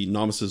of the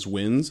novices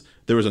wins,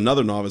 there was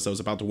another novice that was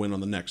about to win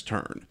on the next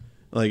turn.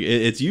 Like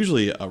it's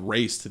usually a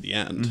race to the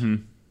end. Mm-hmm.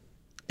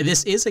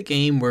 This is a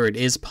game where it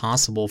is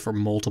possible for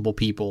multiple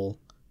people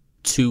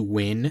to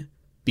win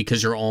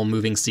because you're all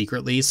moving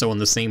secretly. So on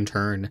the same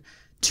turn,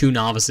 2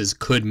 novices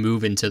could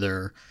move into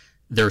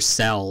their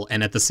cell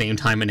and at the same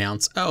time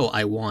announce, "Oh,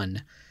 I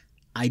won."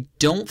 I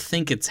don't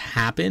think it's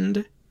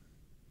happened,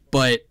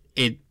 but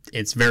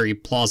it's very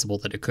plausible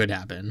that it could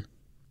happen.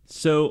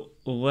 So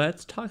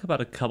let's talk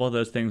about a couple of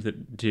those things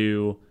that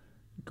do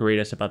grate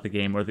us about the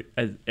game. Or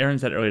as Aaron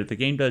said earlier, the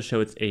game does show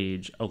its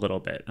age a little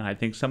bit. And I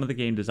think some of the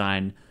game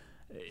design,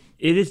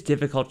 it is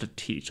difficult to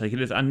teach. Like,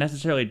 it is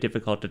unnecessarily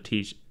difficult to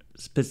teach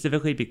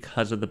specifically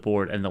because of the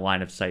board and the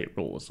line of sight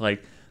rules.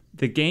 Like,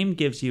 the game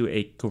gives you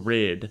a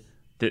grid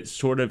that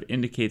sort of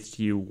indicates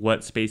to you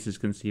what spaces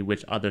can see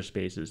which other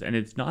spaces. And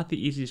it's not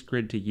the easiest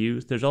grid to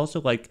use. There's also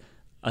like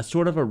a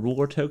sort of a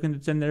ruler token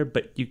that's in there,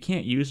 but you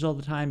can't use it all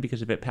the time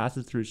because if it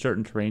passes through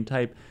certain terrain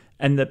type,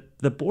 and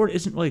the board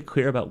isn't really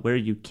clear about where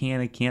you can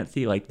and can't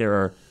see. Like, there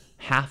are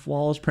half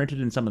walls printed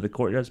in some of the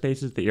courtyard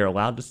spaces that you're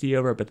allowed to see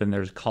over, but then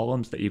there's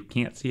columns that you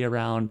can't see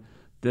around.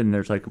 Then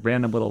there's like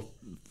random little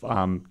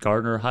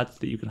gardener huts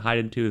that you can hide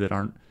into that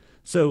aren't.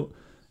 So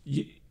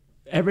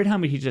every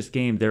time we teach this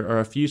game, there are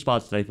a few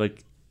spots that I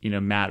like,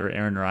 Matt or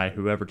Aaron or I,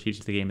 whoever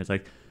teaches the game, is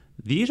like,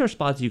 these are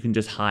spots you can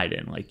just hide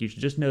in. Like, you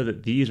should just know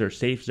that these are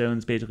safe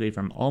zones basically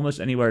from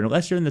almost anywhere,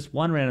 unless you're in this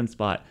one random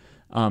spot.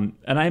 And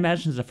I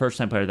imagine as a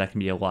first-time player, that can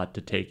be a lot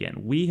to take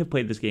in. We have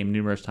played this game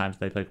numerous times.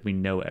 I feel like we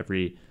know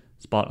every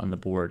spot on the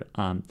board.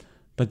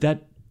 But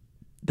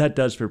that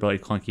does feel really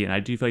clunky, and I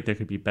do feel like there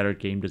could be better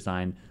game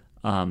design.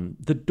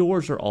 The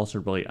doors are also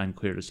really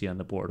unclear to see on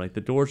the board. Like,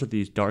 the doors are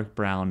these dark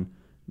brown,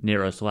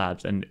 narrow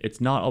slabs, and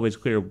it's not always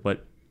clear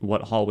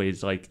what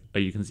hallways, like,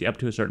 you can see up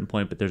to a certain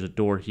point, but there's a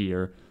door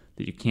here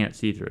that you can't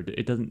see through.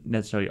 It doesn't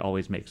necessarily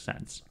always make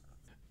sense.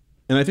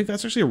 And I think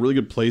that's actually a really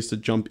good place to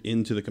jump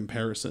into the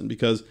comparison,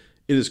 because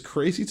it is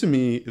crazy to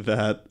me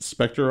that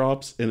Spectre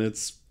Ops in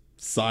its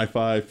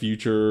sci-fi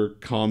future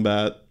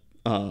combat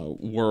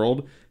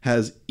world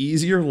has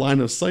easier line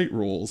of sight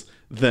rules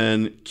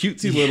than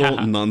cutesy little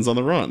Nuns on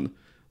the Run.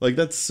 Like,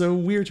 that's so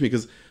weird to me,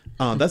 because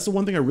that's the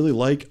one thing I really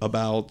like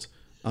about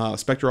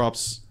Spectre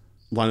Ops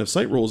line of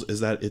sight rules, is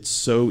that it's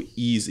so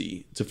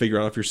easy to figure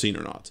out if you're seen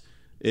or not.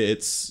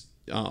 It's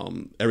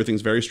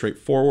everything's very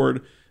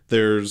straightforward.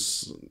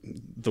 There's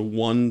the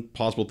one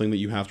possible thing that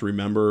you have to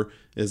remember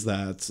is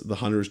that the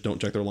hunters don't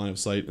check their line of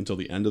sight until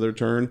the end of their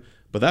turn,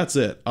 but that's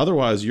it.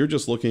 Otherwise, you're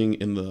just looking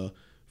in the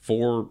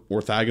 4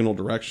 orthogonal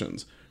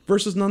directions,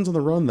 versus Nuns on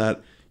the Run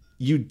that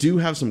you do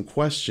have some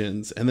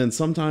questions, and then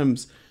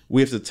sometimes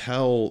we have to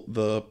tell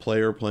the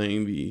player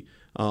playing the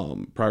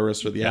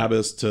Prioress or the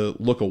Abbess to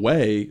look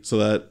away so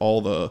that all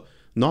the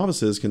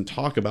novices can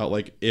talk about,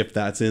 like, if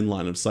that's in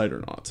line of sight or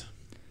not.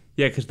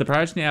 Yeah, because the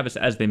Prioress and the Abbess,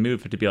 as they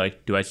move, have to be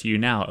like, do I see you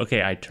now?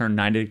 Okay, I turn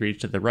 90 degrees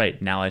to the right.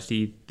 Now I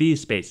see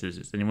these spaces.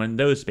 Is anyone in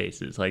those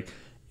spaces? Like,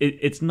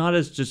 it's not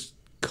as just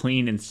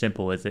clean and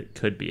simple as it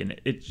could be. And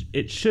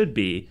it should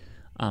be.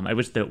 I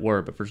wish that it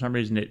were, but for some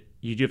reason,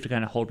 you do have to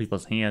kind of hold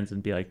people's hands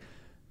and be like,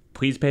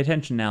 please pay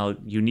attention now.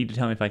 You need to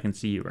tell me if I can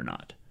see you or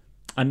not.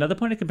 Another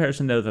point of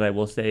comparison, though, that I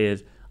will say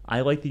is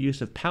I like the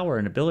use of power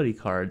and ability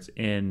cards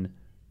in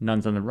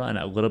Nuns on the Run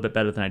a little bit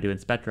better than I do in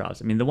Spectre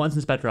Ops. I mean, the ones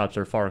in Spectre Ops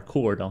are far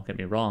cooler, don't get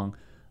me wrong,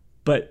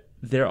 but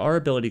there are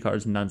ability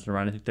cards in Nuns on the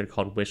Run. I think they're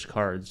called wish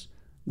cards.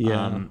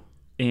 Yeah.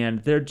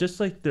 And they're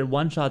just like, they're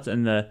one-shots,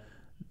 and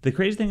the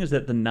crazy thing is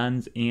that the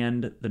nuns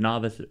and the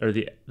novice, or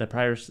the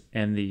priors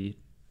and the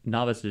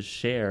novices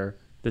share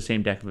the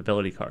same deck of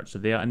ability cards. So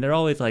they're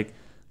always like,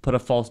 put a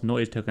false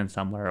noise token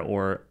somewhere,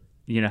 or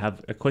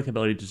have a quick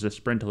ability to just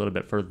sprint a little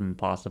bit further than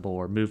possible,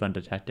 or move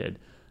undetected.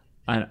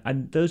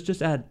 And those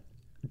just add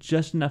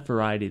just enough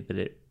variety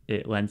that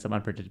it lends some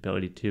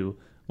unpredictability to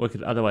what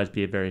could otherwise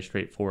be a very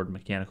straightforward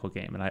mechanical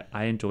game. And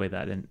I enjoy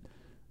that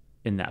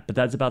in that. But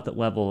that's about the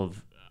level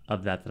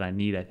of that I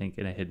need, I think,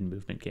 in a hidden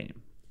movement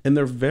game. And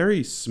they're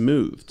very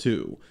smooth,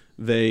 too.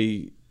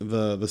 The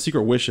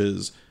Secret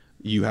Wishes,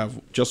 you have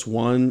just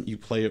one, you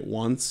play it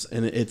once,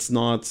 and it's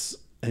not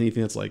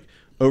anything that's like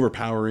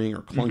overpowering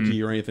or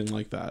clunky or anything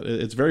like that.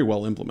 It's very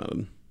well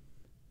implemented.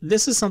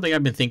 This is something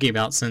I've been thinking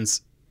about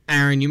since,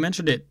 Aaron, you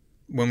mentioned it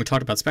when we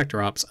talked about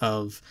Spectre Ops,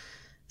 of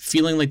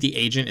feeling like the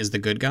agent is the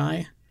good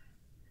guy.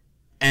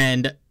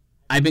 And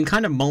I've been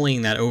kind of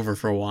mulling that over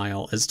for a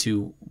while as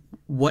to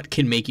what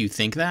can make you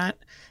think that.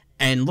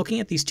 And looking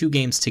at these two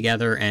games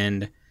together,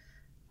 and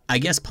I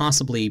guess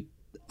possibly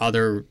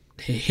other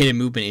hidden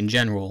movement in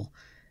general,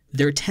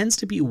 there tends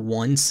to be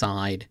one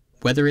side,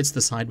 whether it's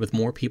the side with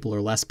more people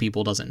or less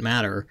people doesn't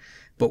matter,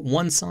 but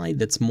one side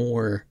that's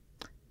more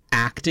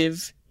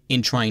active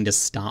in trying to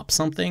stop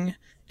something,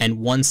 and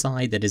one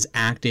side that is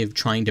active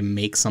trying to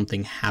make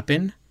something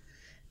happen.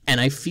 And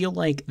I feel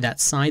like that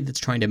side that's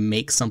trying to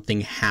make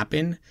something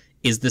happen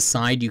is the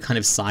side you kind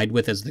of side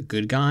with as the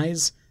good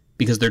guys,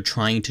 because they're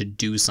trying to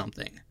do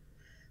something.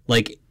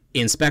 Like,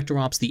 in Spectre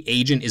Ops, the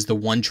agent is the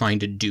one trying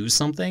to do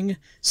something,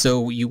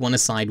 so you want to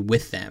side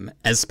with them,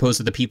 as opposed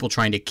to the people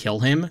trying to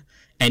kill him.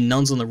 And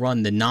Nuns on the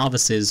Run, the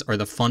novices are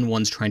the fun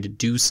ones trying to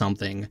do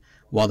something,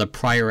 while the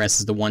Prioress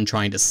is the one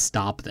trying to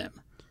stop them.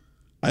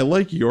 I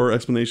like your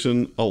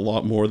explanation a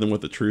lot more than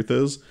what the truth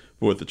is.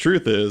 But what the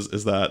truth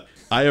is that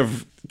I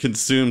have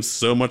consume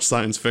so much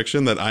science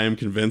fiction that I am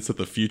convinced that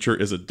the future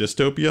is a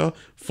dystopia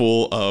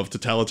full of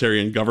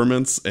totalitarian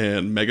governments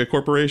and mega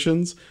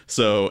corporations.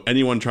 So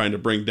anyone trying to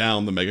bring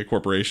down the mega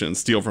corporations,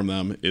 steal from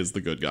them, is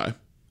the good guy.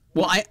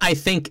 Well, I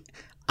think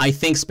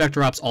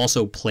Spectre Ops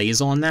also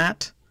plays on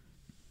that,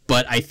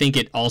 but I think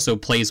it also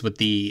plays with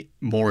the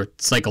more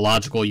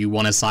psychological, you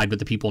want to side with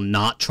the people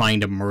not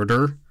trying to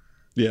murder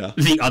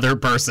the other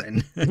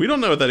person. We don't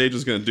know what that agent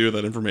is going to do with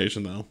that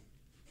information, though.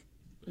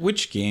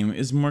 Which game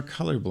is more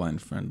colorblind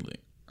friendly?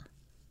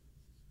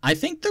 I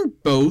think they're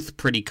both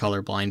pretty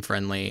colorblind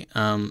friendly,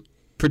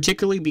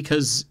 particularly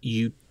because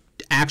you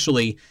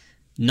actually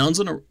Nuns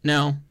on a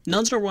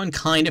Run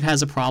kind of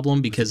has a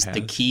problem because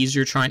the keys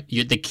you're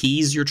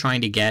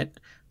trying to get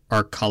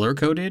are color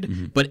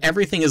coded, but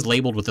everything is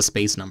labeled with a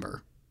space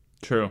number.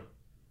 True.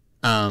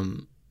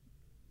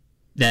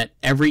 That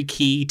every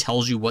key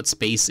tells you what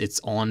space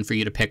it's on for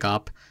you to pick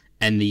up,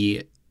 and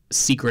the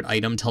secret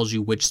item tells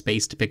you which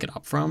space to pick it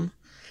up from.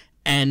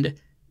 And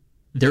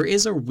there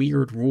is a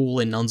weird rule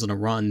in Nuns on a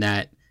Run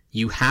that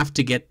you have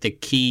to get the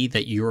key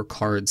that your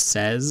card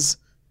says,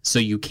 so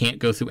you can't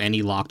go through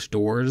any locked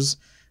doors.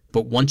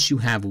 But once you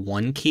have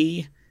one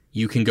key,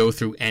 you can go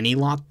through any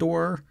locked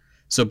door.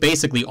 So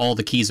basically all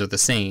the keys are the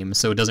same,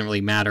 so it doesn't really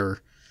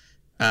matter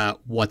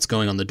what's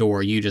going on the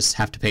door. You just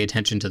have to pay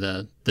attention to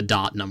the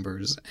dot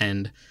numbers.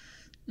 And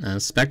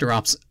Spectre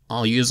Ops,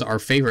 I'll use our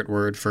favorite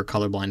word for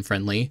colorblind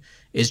friendly,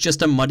 is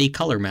just a muddy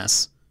color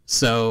mess.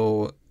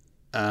 So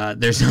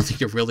there's nothing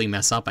to really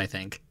mess up, I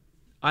think.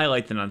 I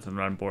like the Nuns on the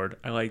Run board.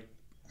 I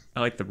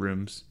like the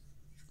rooms.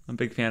 I'm a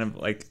big fan of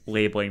like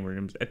labeling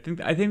rooms. I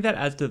think that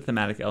adds to the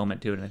thematic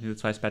element to it, and I think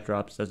that's why Spectre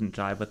Ops doesn't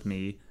jive with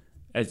me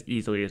as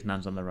easily as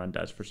Nuns on the Run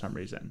does for some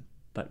reason.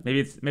 But maybe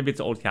it's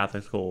old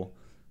Catholic school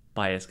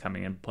bias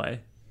coming in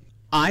play.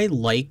 I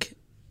like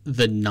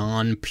the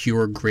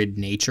non-pure grid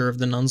nature of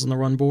the Nuns on the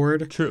Run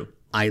board. True.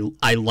 I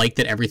like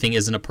that everything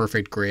isn't a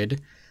perfect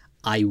grid.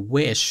 I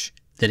wish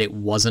that it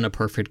wasn't a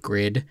perfect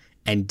grid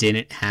and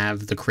didn't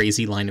have the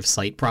crazy line of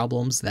sight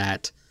problems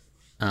that,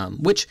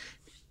 which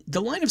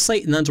the line of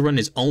sight in Nuns on the Run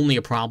is only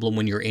a problem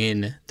when you're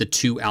in the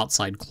two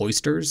outside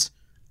cloisters.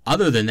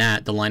 Other than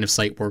that, the line of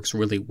sight works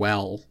really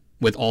well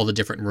with all the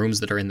different rooms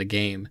that are in the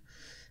game.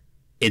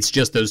 It's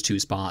just those two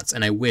spots,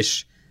 and I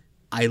wish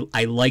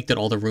I like that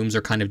all the rooms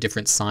are kind of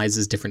different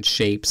sizes, different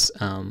shapes,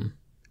 and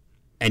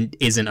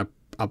isn't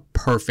a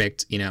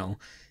perfect,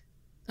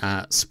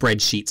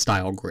 spreadsheet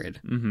style grid.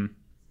 Mm-hmm.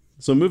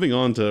 So moving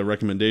on to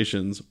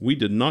recommendations, we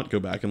did not go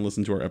back and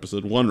listen to our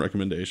episode 1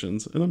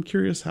 recommendations, and I'm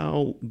curious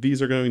how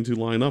these are going to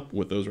line up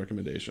with those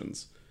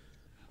recommendations.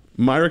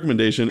 My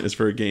recommendation is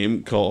for a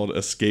game called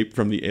Escape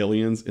from the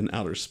Aliens in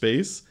Outer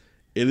Space.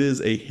 It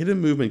is a hidden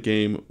movement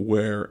game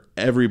where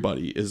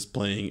everybody is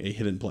playing a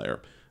hidden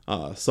player.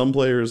 Some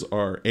players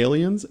are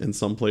aliens and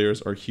some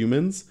players are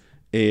humans,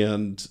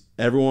 and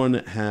everyone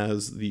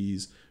has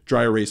these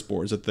dry erase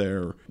boards that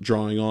they're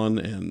drawing on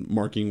and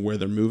marking where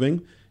they're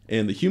moving.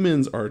 And the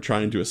humans are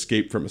trying to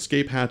escape from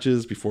escape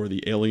hatches before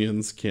the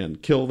aliens can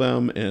kill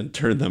them and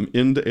turn them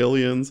into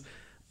aliens.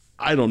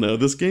 I don't know.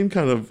 This game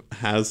kind of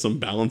has some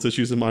balance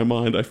issues in my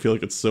mind. I feel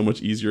like it's so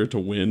much easier to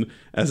win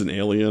as an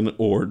alien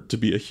or to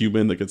be a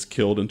human that gets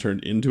killed and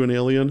turned into an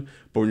alien.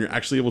 But when you're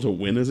actually able to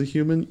win as a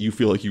human, you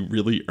feel like you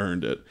really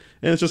earned it.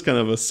 And it's just kind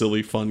of a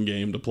silly, fun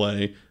game to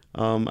play.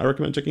 I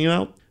recommend checking it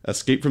out.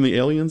 Escape from the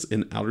Aliens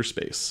in Outer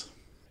Space.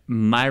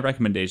 My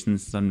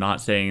recommendations, I'm not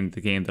saying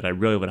the game that I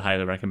really would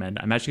highly recommend.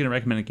 I'm actually going to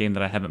recommend a game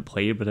that I haven't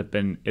played, but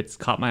it's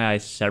caught my eye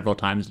several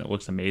times and it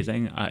looks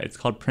amazing. It's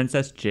called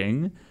Princess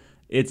Jing.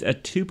 It's a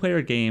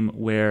 2-player game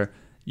where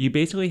you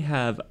basically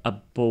have a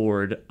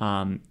board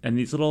and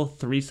these little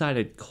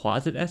 3-sided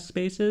closet-esque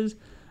spaces.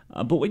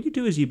 But what you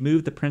do is you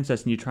move the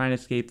princess and you try and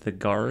escape the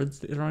guards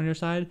that are on your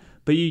side,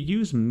 but you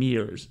use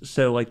mirrors.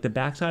 So like the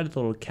backside of the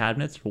little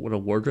cabinets or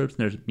little wardrobes, and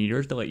there's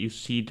mirrors that let you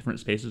see different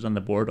spaces on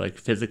the board. Like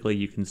physically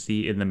you can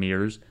see in the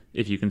mirrors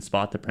if you can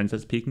spot the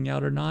princess peeking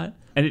out or not.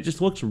 And it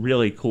just looks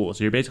really cool.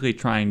 So you're basically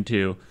trying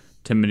to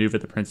maneuver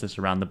the princess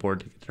around the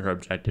board to get to her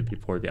objective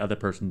before the other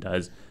person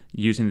does,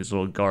 using these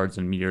little guards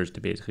and mirrors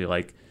to basically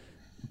like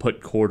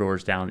put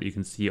corridors down that you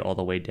can see all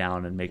the way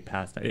down and make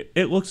past that.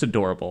 It looks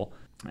adorable.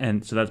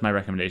 And so that's my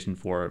recommendation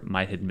for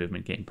my hidden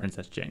movement game,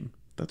 Princess Jing.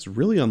 That's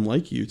really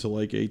unlike you to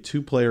like a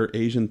 2-player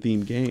Asian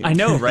themed game. I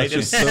know, right?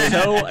 It's so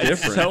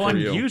for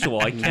you. unusual.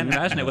 I can't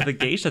imagine it with a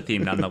geisha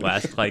theme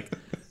nonetheless. Like,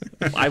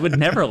 I would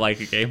never like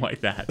a game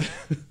like that.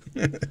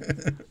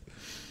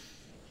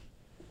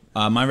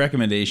 My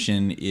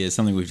recommendation is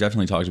something we've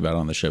definitely talked about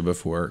on the show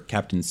before,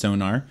 Captain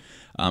Sonar.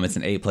 It's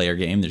an 8-player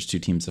game. There's 2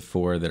 teams of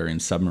 4 that are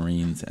in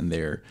submarines, and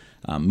they're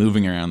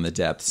moving around the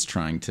depths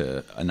trying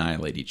to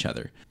annihilate each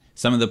other.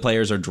 Some of the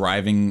players are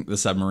driving the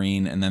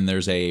submarine, and then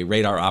there's a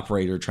radar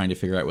operator trying to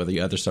figure out where the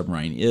other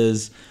submarine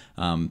is.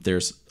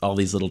 There's all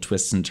these little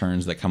twists and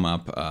turns that come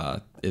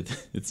up.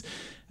 It's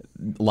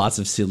lots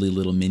of silly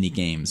little mini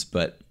games,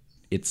 but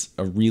it's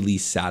a really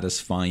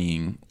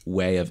satisfying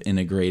way of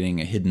integrating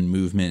a hidden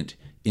movement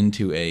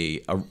into a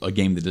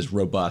game that is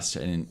robust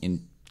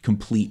and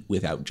complete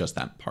without just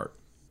that part.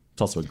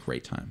 It's also a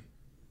great time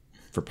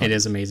for It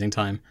is amazing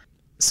time.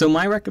 So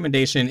my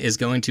recommendation is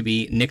going to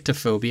be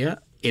Nyctophobia.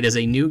 It is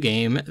a new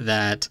game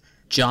that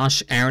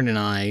Josh, Aaron, and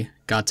I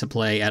got to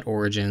play at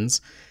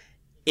Origins.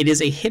 It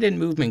is a hidden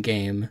movement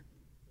game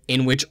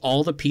in which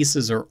all the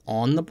pieces are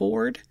on the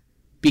board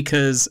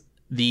because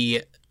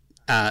the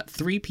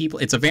three people,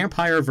 it's a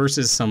vampire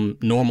versus some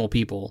normal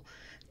people,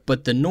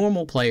 but the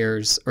normal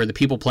players, or the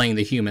people playing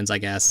the humans, I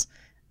guess,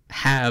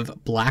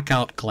 have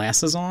blackout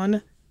glasses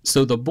on,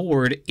 so the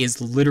board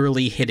is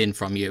literally hidden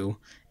from you,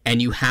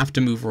 and you have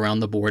to move around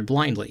the board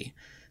blindly.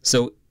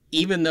 So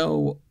even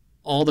though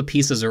all the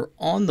pieces are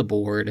on the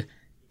board,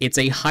 it's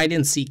a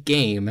hide-and-seek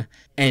game,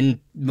 and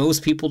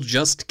most people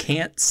just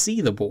can't see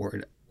the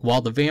board,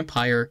 while the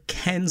vampire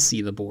can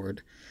see the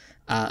board.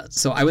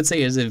 So I would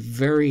say it is a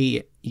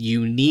very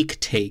unique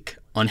take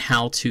on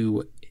how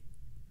to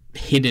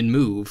hidden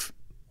move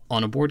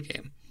on a board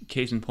game.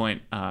 Case in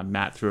point,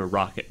 Matt threw a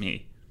rock at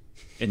me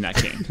in that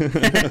game.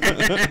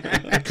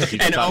 Because he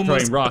stopped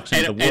throwing rocks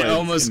into the woods. And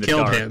almost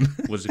killed him.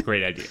 Was a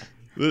great idea.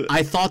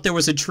 I thought there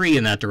was a tree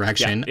in that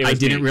direction. I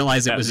didn't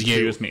realize it was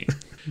you. It was me.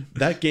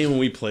 That game when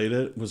we played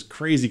it was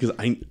crazy because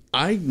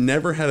I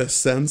never had a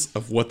sense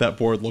of what that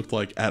board looked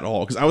like at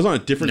all because I was on a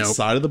different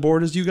side of the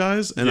board as you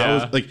guys, and I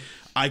was like,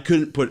 I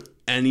couldn't put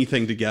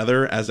anything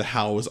together as to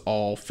how it was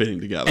all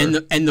fitting together.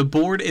 And the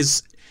board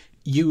is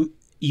you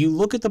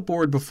look at the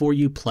board before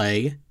you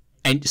play,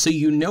 and so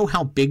you know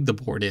how big the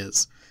board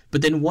is.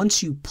 But then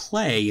once you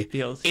play,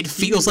 it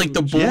feels like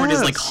the board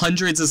is like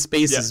hundreds of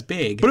spaces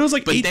big. But it was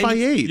like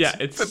 8x8. Yeah,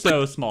 it's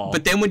so small.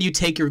 But then when you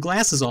take your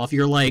glasses off,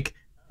 you're like,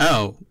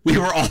 oh, we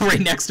were all right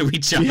next to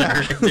each other.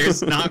 Yeah.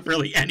 There's not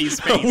really any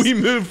space. We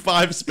moved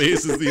 5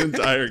 spaces the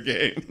entire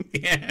game.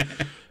 Yeah.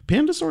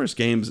 Pandasaurus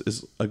Games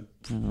is a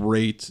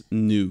great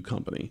new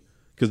company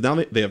because now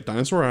they have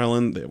Dinosaur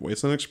Island, they have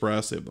Wasteland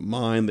Express, they have The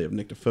Mine, they have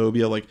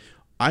Nyctophobia. Like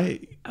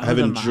I have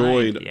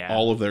enjoyed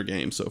all of their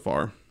games so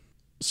far.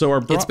 So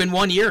it's been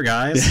 1 year,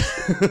 guys.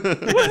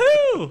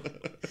 Woohoo!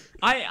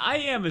 I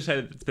am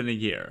excited it's been a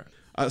year.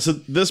 So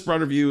this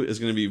broad review is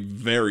going to be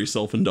very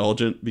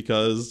self-indulgent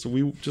because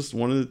we just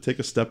wanted to take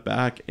a step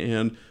back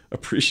and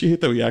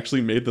appreciate that we actually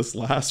made this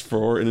last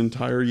for an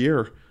entire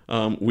year.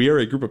 We are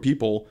a group of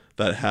people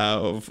that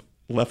have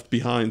left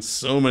behind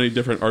so many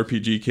different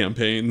RPG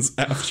campaigns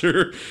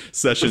after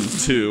session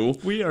 2.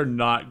 We are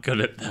not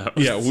good at those.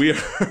 Yeah, we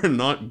are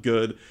not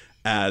good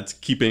at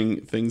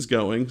keeping things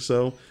going.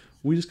 So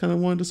we just kind of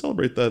wanted to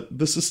celebrate that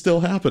this is still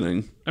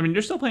happening. I mean,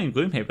 you're still playing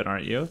Gloomhaven,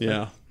 aren't you?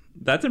 Yeah.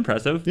 That's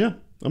impressive. Yeah.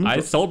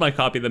 I sold my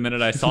copy the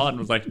minute I saw it and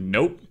was like,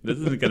 nope, this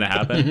isn't going to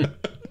happen.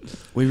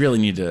 We really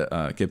need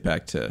to get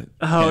back to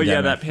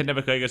yeah, that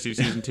Pandemic Legacy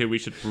Season 2, we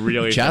should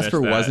really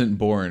Jasper wasn't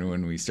born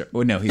when we started.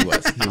 Well, no, he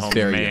was. He was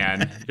very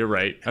young. You're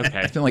right.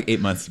 Okay. It's been like 8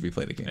 months since we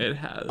played a game. It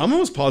has. I'm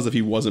almost positive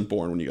he wasn't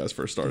born when you guys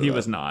first started. He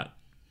was not.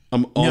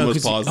 I'm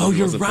almost positive. Oh, he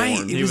you're wasn't right.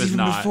 born. It was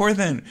even before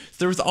then. So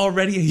there was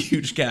already a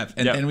huge gap,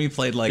 and then we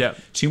played like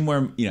 2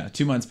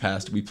 months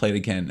passed. We played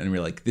again, and we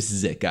were like, "This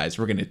is it, guys.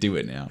 We're gonna do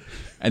it now."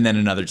 And then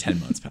another 10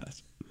 months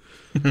passed.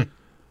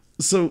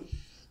 So,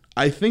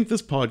 I think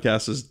this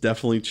podcast has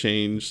definitely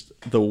changed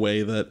the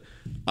way that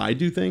I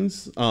do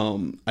things.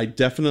 I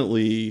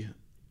definitely,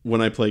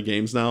 when I play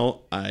games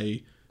now,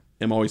 I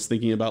am always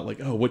thinking about like,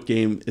 oh, what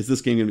game is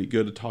this game gonna be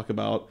good to talk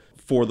about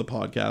for the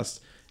podcast?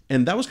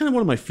 And that was kind of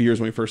one of my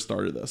fears when we first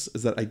started this,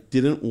 is that I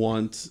didn't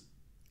want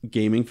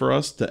gaming for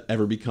us to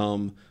ever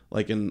become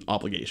like an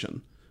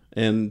obligation.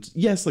 And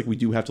yes, like we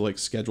do have to like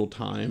schedule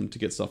time to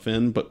get stuff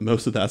in, but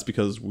most of that's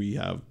because we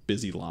have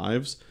busy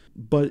lives.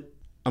 But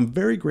I'm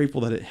very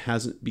grateful that it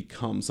hasn't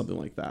become something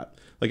like that.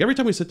 Like every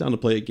time we sit down to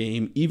play a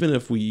game, even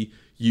if we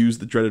use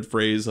the dreaded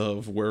phrase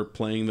of we're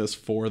playing this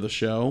for the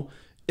show,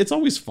 it's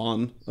always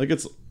fun. Like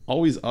it's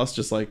always us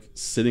just like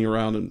sitting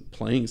around and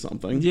playing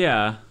something.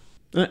 Yeah.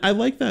 And I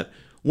like that.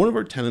 One of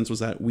our tenets was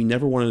that we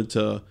never wanted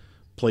to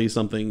play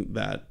something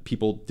that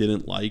people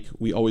didn't like.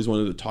 We always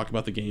wanted to talk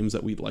about the games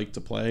that we'd like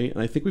to play.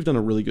 And I think we've done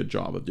a really good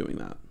job of doing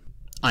that.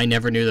 I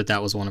never knew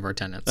that was one of our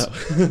tenets.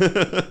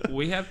 Oh.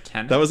 We have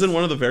tenets? That was in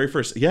one of the very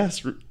first.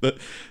 Yes.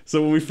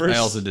 So when we first. I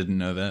also didn't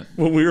know that.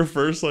 When we were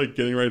first like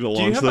getting ready to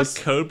launch this. Do you have a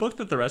code book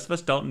that the rest of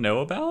us don't know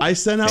about? I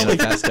sent out like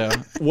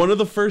one of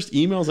the first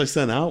emails I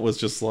sent out was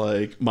just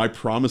like my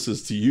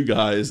promises to you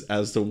guys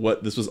as to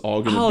what this was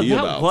all going to be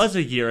about. That was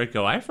a year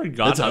ago. I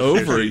forgot. It's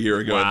over a year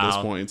ago at this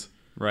point.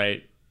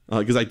 Right.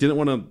 Because I didn't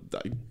want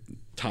to.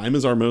 Time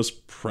is our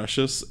most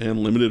precious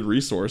and limited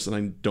resource, and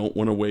I don't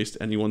want to waste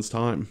anyone's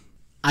time.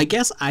 I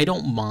guess I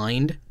don't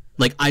mind.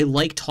 Like, I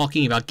like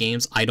talking about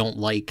games I don't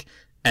like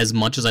as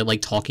much as I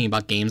like talking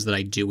about games that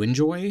I do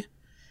enjoy.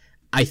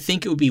 I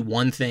think it would be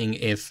one thing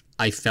if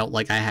I felt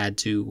like I had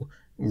to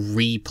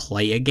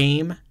replay a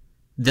game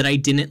that I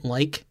didn't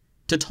like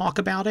to talk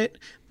about it,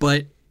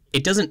 but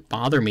it doesn't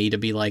bother me to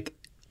be like,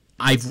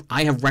 I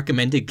have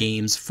recommended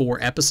games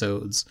for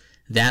episodes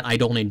that I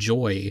don't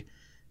enjoy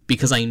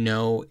because I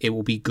know it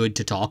will be good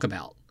to talk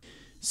about.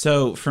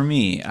 So for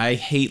me, I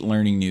hate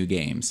learning new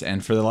games.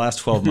 And for the last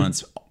 12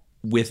 months,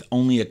 with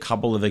only a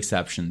couple of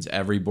exceptions,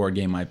 every board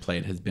game I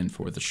played has been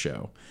for the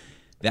show.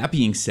 That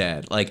being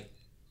said, like,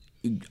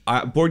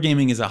 board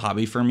gaming is a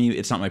hobby for me.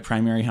 It's not my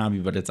primary hobby,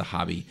 but it's a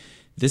hobby.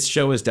 This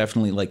show is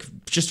definitely, like,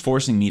 just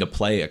forcing me to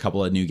play a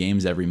couple of new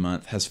games every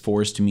month has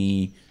forced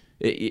me,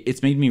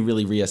 it's made me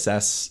really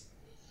reassess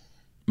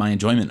my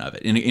enjoyment of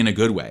it in a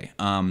good way.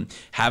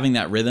 Having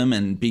that rhythm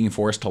and being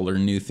forced to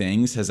learn new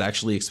things has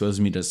actually exposed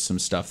me to some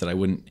stuff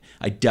that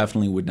I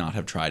definitely would not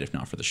have tried if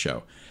not for the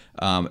show.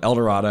 El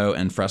Dorado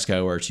and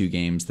Fresco are two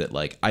games that,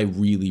 like, I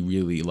really,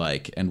 really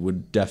like and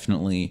would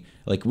definitely,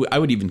 like, I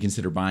would even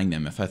consider buying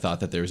them if I thought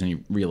that there was any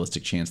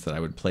realistic chance that I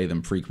would play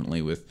them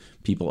frequently with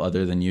people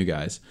other than you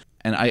guys.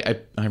 And I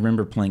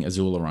remember playing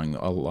Azul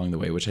along the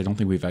way, which I don't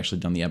think we've actually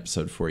done the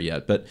episode for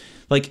yet. But,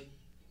 like,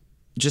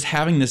 just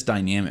having this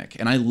dynamic,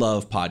 and I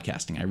love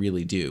podcasting, I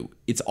really do.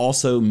 It's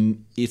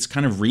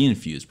kind of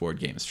reinfused board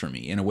games for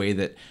me in a way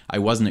that I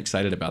wasn't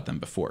excited about them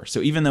before. So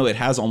even though it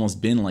has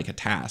almost been like a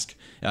task,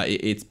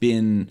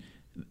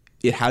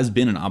 it has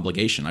been an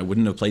obligation. I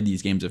wouldn't have played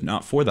these games if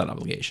not for that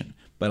obligation.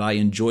 But I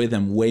enjoy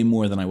them way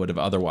more than I would have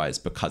otherwise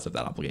because of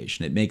that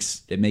obligation. It makes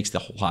the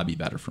whole hobby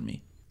better for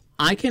me.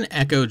 I can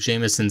echo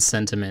Jameson's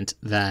sentiment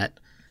that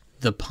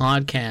the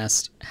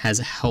podcast has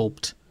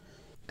helped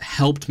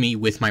me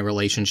with my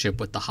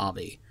relationship with the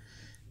hobby.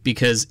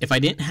 Because if I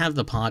didn't have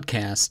the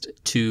podcast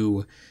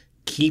to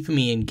keep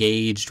me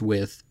engaged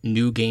with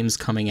new games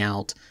coming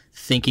out,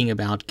 thinking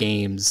about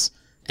games,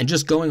 and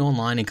just going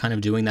online and kind of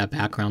doing that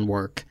background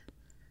work,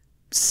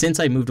 since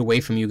I moved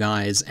away from you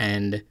guys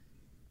and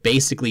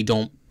basically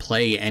don't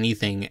play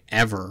anything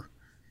ever,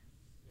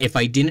 if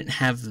I didn't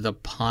have the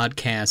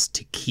podcast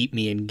to keep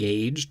me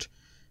engaged,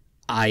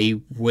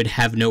 I would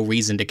have no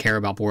reason to care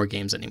about board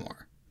games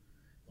anymore.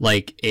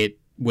 Like, it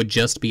would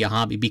just be a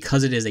hobby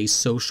because it is a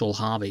social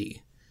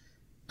hobby.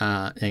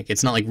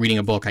 It's not like reading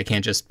a book. I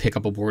can't just pick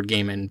up a board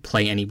game and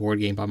play any board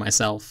game by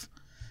myself.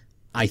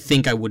 I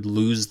think I would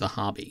lose the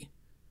hobby.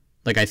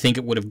 Like, I think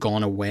it would have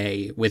gone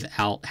away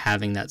without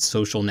having that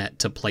social net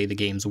to play the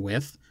games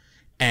with.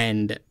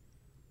 And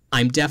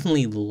I'm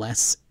definitely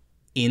less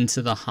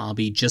into the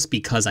hobby just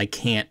because I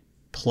can't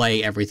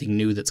play everything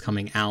new that's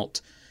coming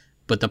out.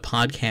 But the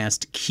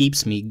podcast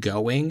keeps me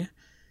going,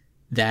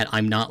 that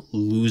I'm not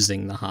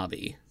losing the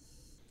hobby.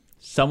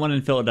 Someone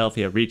in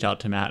Philadelphia reach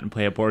out to Matt and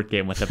play a board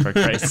game with him, for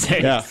Christ's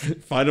sake. Yeah,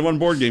 find him on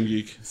Board Game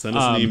Geek. Send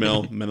us an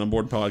email,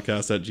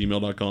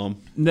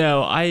 menonboardpodcast@gmail.com.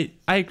 No, I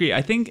agree.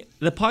 I think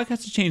the podcast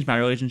has changed my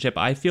relationship.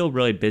 I feel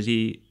really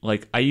busy.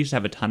 Like, I used to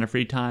have a ton of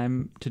free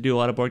time to do a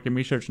lot of board game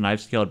research, and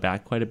I've scaled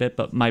back quite a bit,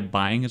 but my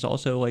buying has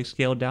also, like,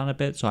 scaled down a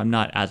bit, so I'm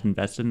not as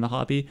invested in the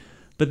hobby.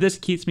 But this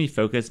keeps me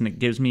focused, and it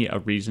gives me a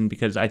reason,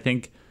 because I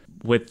think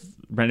with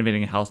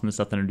renovating a house and the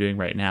stuff that I'm doing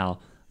right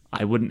now,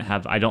 I don't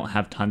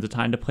have tons of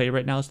time to play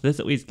right now. So this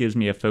at least gives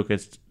me a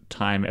focused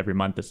time every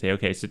month to say,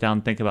 okay, sit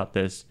down, think about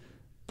this,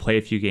 play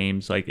a few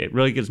games. Like, it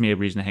really gives me a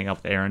reason to hang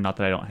out with Aaron. Not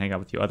that I don't hang out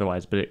with you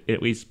otherwise, but it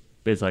at least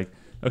is like,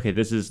 okay,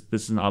 this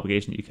is an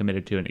obligation that you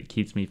committed to, and it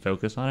keeps me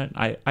focused on it.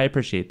 I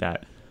appreciate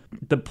that.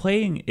 The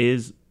playing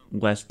is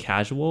less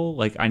casual.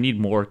 Like, I need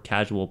more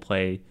casual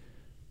play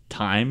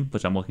time,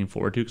 which I'm looking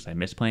forward to because I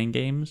miss playing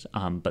games.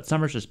 But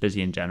summer's just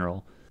busy in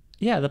general.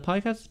 Yeah, the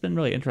podcast has been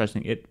really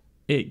interesting.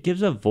 It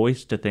gives a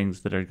voice to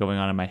things that are going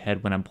on in my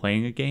head when I'm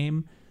playing a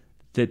game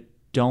that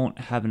don't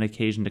have an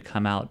occasion to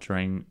come out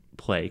during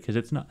play. Because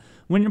it's not,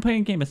 when you're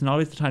playing a game, it's not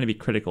always the time to be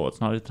critical.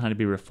 It's not always the time to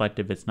be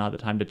reflective. It's not the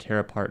time to tear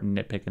apart and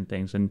nitpick and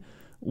things. And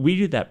we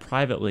do that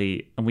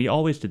privately, and we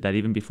always did that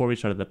even before we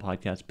started the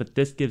podcast. But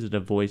this gives it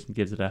a voice and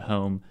gives it a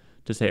home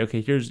to say,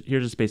 okay, here's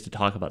a space to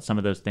talk about some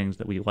of those things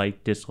that we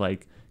like,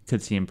 dislike,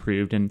 could see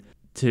improved. And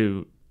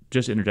to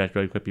just interject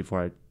really quick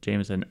before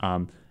Jameson,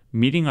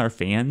 meeting our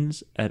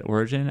fans at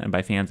Origin, and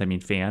by fans I mean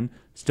fan,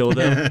 still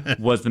though,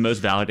 was the most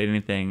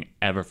validating thing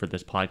ever for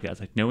this podcast.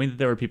 Like, knowing that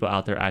there were people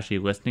out there actually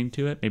listening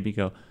to it made me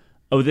go,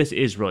 oh, this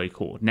is really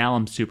cool. Now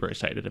I'm super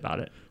excited about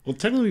it. Well,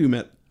 technically we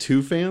met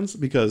two fans,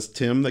 because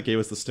Tim, that gave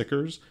us the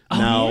stickers,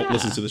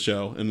 listens to the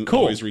show and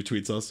always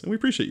retweets us. And we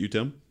appreciate you,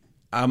 Tim.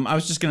 I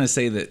was just going to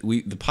say that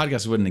the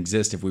podcast wouldn't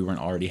exist if we weren't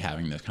already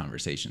having those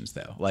conversations,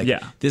 though. Like,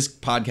 this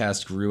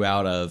podcast grew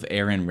out of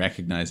Aaron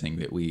recognizing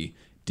that we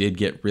did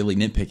get really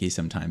nitpicky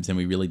sometimes, and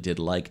we really did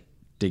like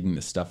digging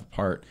this stuff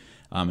apart.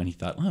 And he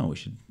thought, oh, we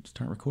should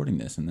start recording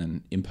this and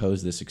then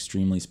impose this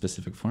extremely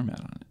specific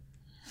format on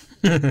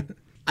it.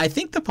 I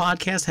think the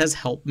podcast has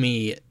helped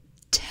me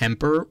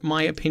temper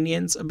my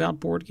opinions about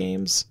board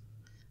games.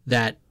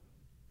 That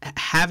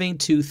having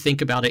to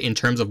think about it in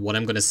terms of what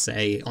I'm going to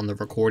say on the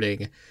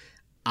recording,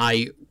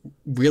 I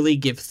really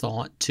give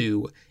thought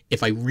to,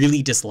 if I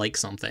really dislike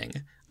something,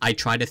 I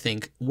try to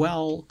think,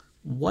 well,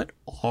 what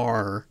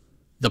are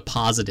the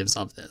positives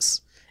of this?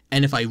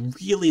 And if I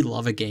really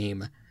love a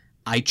game,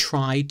 I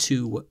try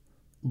to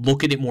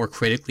look at it more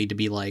critically to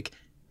be like,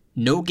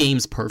 no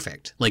game's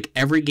perfect. Like,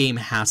 every game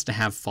has to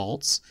have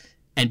faults.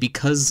 And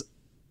because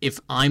if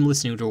I'm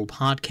listening to a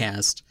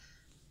podcast,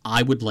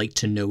 I would like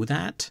to know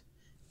that,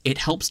 it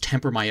helps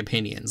temper my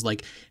opinions.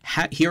 Like,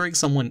 hearing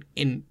someone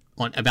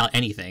about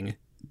anything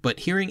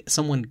but hearing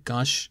someone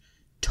gush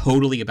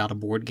totally about a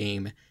board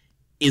game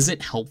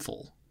isn't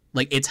helpful.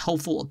 Like, it's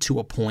helpful to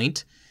a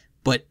point,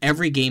 but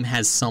every game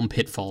has some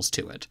pitfalls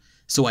to it.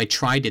 So I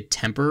try to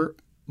temper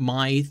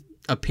my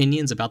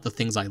opinions about the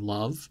things I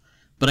love,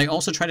 but I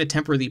also try to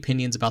temper the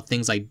opinions about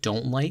things I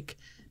don't like,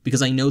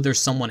 because I know there's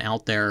someone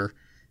out there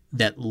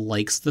that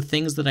likes the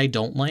things that I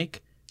don't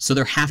like, so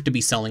there have to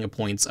be selling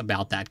points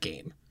about that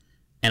game.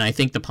 And I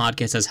think the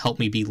podcast has helped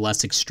me be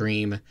less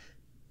extreme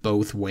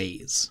both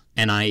ways.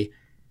 And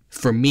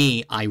for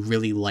me, I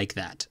really like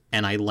that.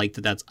 And I like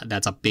that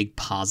that's a big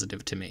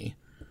positive to me.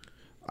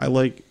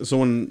 So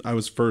when I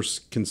was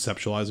first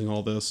conceptualizing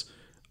all this,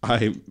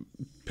 I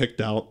picked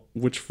out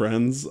which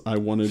friends I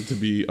wanted to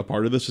be a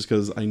part of this, just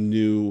because I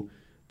knew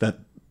that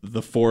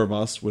the four of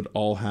us would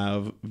all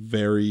have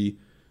very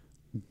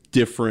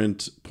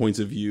different points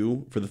of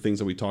view for the things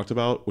that we talked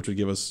about, which would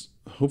give us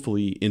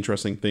hopefully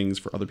interesting things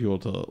for other people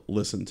to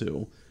listen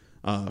to.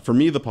 For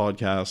me, the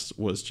podcast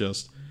was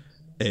just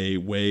a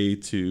way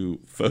to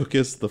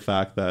focus the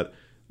fact that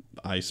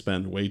I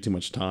spend way too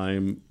much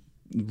time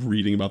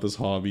reading about this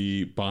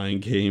hobby, buying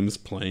games,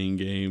 playing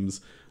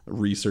games,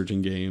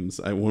 researching games.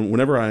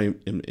 Whenever I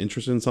am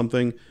interested in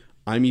something,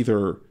 I'm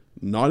either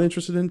not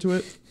interested into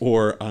it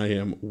or I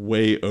am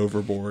way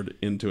overboard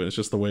into it. It's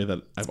just the way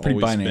that I've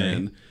always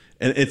been.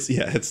 And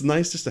it's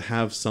nice just to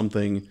have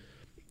something,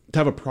 to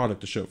have a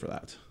product to show for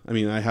that. I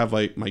mean, I have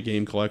like my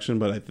game collection,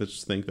 but I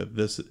just think that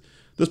this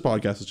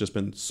podcast has just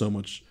been so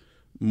much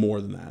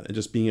more than that. And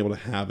just being able to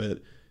have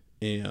it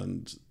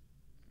and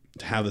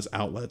to have this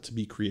outlet to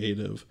be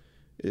creative,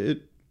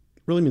 it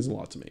really means a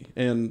lot to me.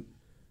 And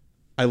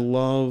I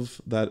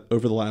love that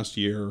over the last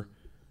year,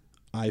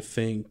 I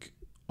think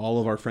all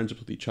of our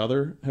friendships with each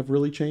other have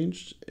really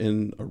changed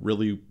in a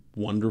really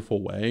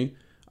wonderful way.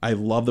 I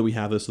love that we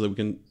have this so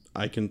that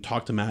I can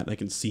talk to Matt and I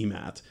can see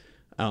Matt,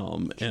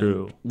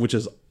 which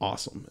is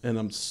awesome. And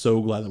I'm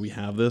so glad that we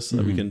have this, so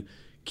that we can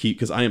keep,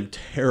 because I am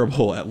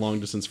terrible at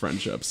long distance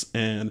friendships,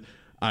 and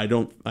I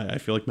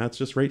feel like Matt's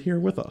just right here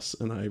with us,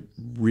 and I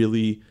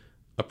really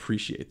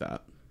appreciate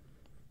that.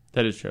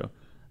 That is true.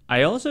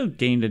 I also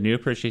gained a new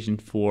appreciation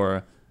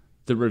for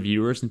the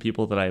reviewers and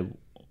people that I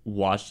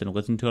watched and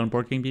listened to on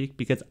Board Game Geek,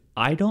 because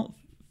I don't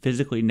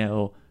physically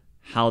know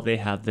how they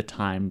have the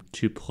time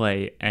to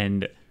play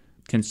and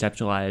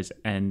conceptualize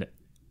and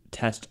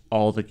test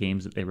all the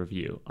games that they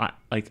review.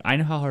 I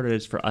know how hard it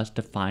is for us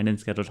to find and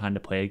schedule time to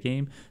play a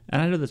game,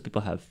 and I know those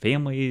people have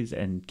families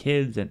and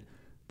kids, and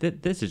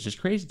this is just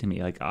crazy to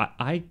me. Like,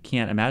 I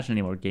can't imagine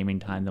any more gaming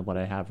time than what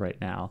I have right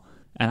now.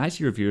 And I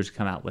see reviewers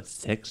come out with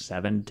 6,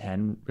 7,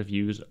 10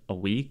 reviews a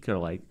week, or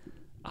like,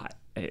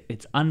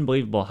 it's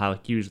unbelievable how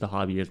huge the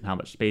hobby is and how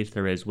much space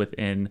there is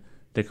within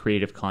the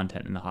creative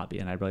content in the hobby,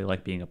 and I really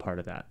like being a part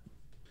of that.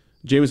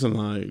 Jameson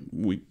and I,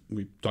 we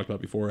talked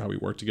about before how we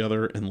work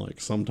together, and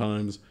like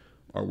sometimes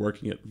are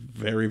working it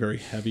very, very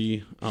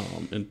heavy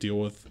and deal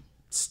with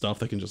stuff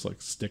that can just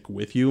like stick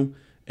with you.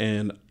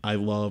 And I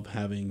love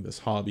having this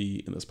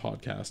hobby and this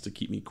podcast to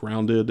keep me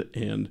grounded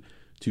and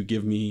to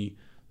give me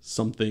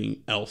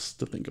something else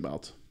to think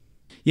about.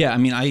 Yeah, I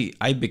mean,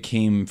 I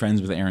became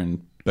friends with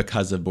Aaron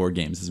because of board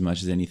games as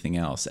much as anything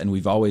else, and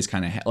we've always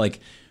kind of like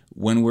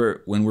when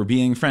we're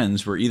being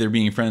friends, we're either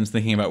being friends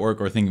thinking about work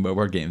or thinking about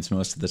board games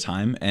most of the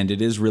time. And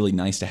it is really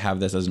nice to have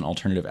this as an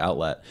alternative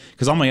outlet,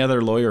 because all my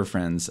other lawyer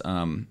friends,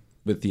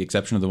 with the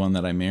exception of the one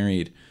that I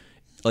married,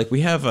 like,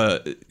 we have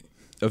a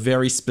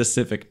very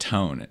specific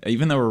tone,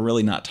 even though we're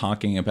really not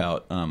talking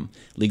about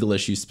legal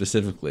issues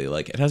specifically.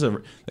 Like,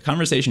 the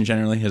conversation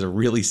generally has a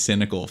really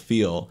cynical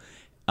feel,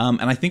 and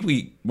I think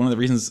one of the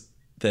reasons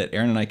that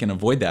Aaron and I can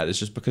avoid that is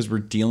just because we're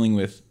dealing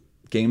with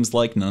games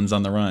like Nuns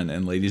on the Run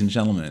and Ladies and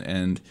Gentlemen,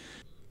 and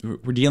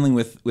we're dealing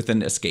with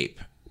an escape,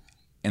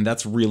 and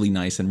that's really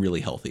nice and really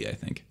healthy, I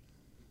think.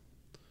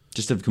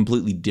 Just a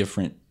completely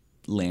different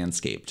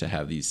landscape to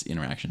have these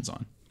interactions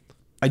on.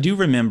 I do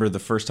remember the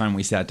first time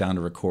we sat down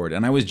to record,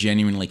 and I was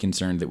genuinely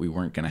concerned that we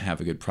weren't going to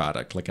have a good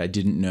product. Like, I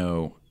didn't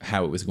know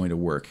how it was going to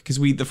work, because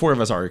the four of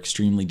us are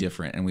extremely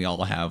different, and we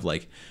all have,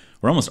 like,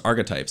 we're almost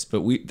archetypes,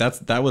 but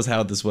that was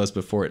how this was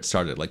before it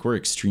started. Like, we're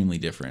extremely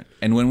different.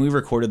 And when we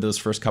recorded those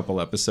first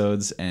couple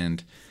episodes,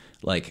 and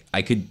like,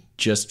 I could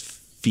just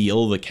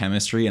feel the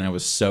chemistry, and I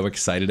was so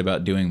excited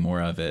about doing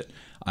more of it.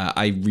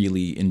 I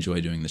really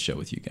enjoy doing the show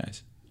with you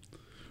guys.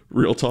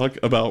 Real talk,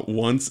 about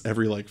once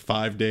every like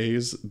 5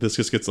 days, this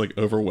just gets like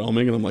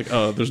overwhelming, and I'm like,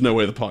 oh, there's no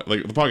way the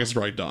podcast is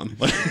probably done.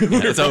 Like,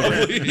 it's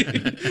over.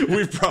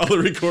 We've probably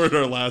recorded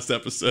our last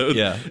episode,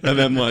 yeah. And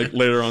then like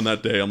later on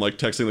that day, I'm like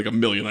texting like a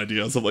million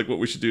ideas of like what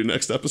we should do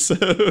next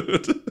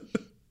episode.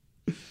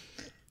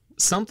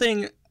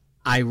 Something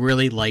I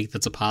really like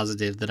that's a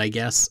positive that I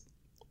guess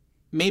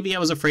maybe I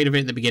was afraid of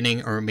it in the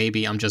beginning, or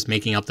maybe I'm just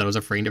making up that I was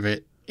afraid of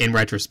it in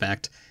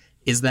retrospect,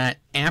 is that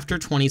after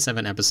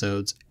 27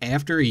 episodes,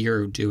 after a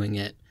year of doing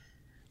it,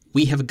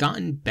 we have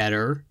gotten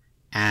better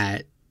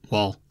at,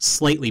 well,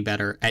 slightly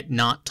better at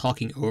not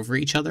talking over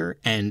each other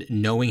and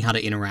knowing how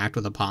to interact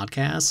with a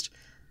podcast.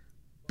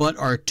 But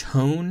our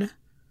tone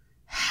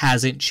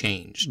hasn't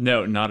changed.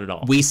 No, not at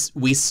all. We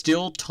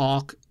still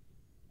talk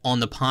on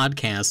the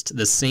podcast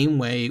the same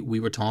way we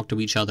would talk to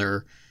each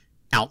other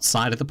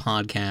outside of the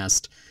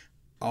podcast.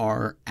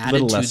 Our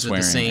attitudes are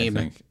the same.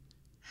 I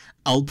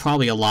think.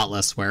 Probably a lot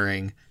less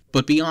swearing.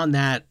 But beyond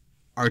that,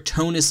 our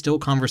tone is still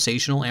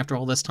conversational after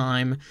all this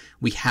time.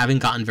 We haven't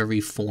gotten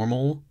very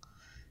formal.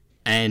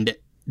 And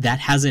that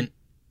hasn't,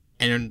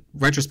 and in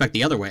retrospect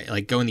the other way,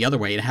 like going the other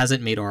way, it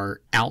hasn't made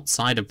our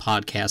outside of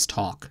podcast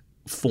talk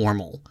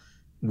formal.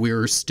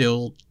 We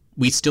still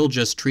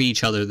just treat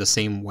each other the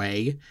same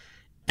way.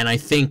 And I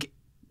think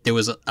there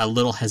was a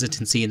little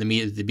hesitancy at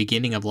the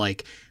beginning of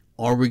like,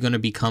 are we going to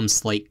become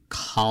slight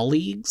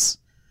colleagues?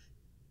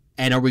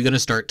 And are we going to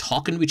start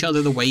talking to each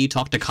other the way you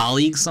talk to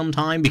colleagues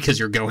sometime because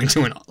you're going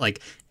to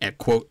a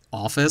quote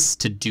office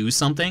to do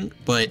something?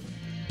 But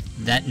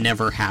that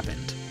never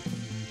happened.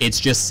 It's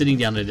just sitting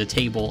down at a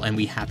table and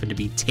we happen to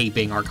be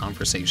taping our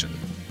conversation.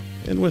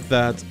 And with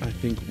that, I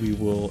think we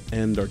will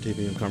end our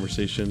taping of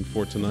conversation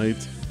for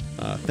tonight.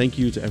 Thank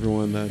you to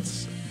everyone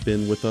that's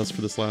been with us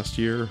for this last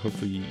year.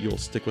 Hopefully you'll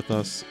stick with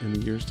us in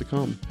the years to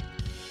come.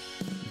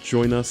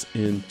 Join us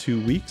in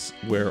 2 weeks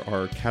where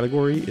our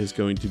category is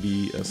going to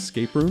be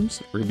escape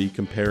rooms. We're going to be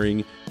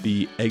comparing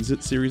the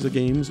Exit series of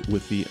games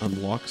with the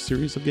Unlock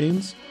series of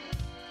games.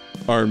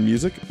 Our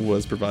music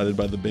was provided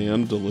by the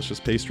band Delicious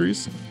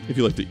Pastries. If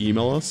you'd like to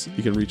email us,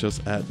 you can reach us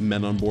at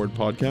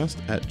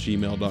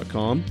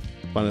menonboardpodcast@gmail.com.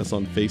 Find us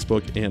on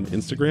Facebook and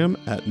Instagram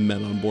at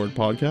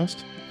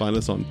menonboardpodcast. Find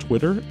us on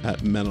Twitter at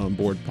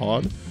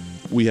menonboardpod.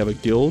 We have a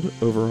guild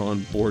over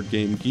on Board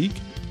Game Geek.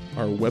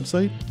 Our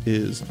website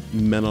is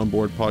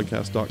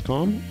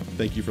menonboardpodcast.com.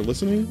 Thank you for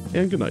listening,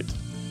 and good night.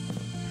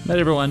 Night,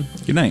 everyone.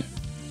 Good night.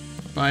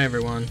 Bye,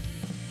 everyone.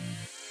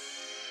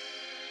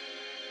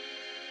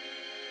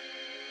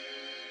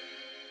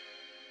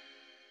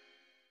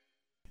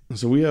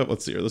 So we have,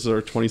 let's see here, this is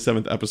our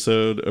 27th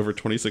episode, over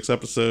 26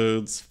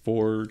 episodes,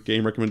 4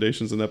 game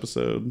recommendations an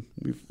episode.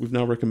 We've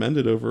now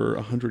recommended over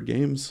 100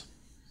 games.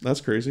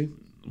 That's crazy.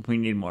 We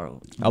need more.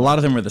 A lot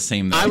of them are the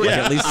same, though. I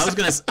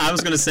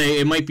was gonna say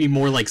it might be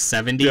more like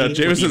 70. Yeah,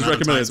 Jameson's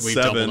recommended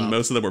 7.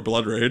 Most of them were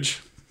Blood Rage.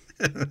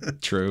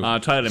 True.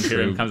 Twilight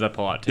Imperium comes up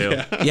a lot,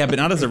 too. Yeah, but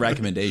not as a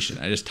recommendation.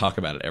 I just talk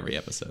about it every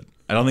episode.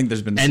 I don't think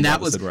there's been a single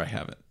episode where I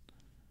haven't.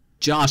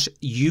 Josh,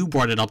 you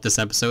brought it up this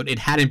episode. It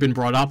hadn't been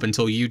brought up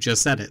until you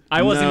just said it.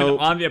 I wasn't even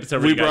on the episode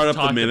where we you guys brought up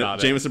talked the about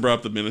it. Jameson brought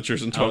up the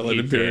miniatures in Twilight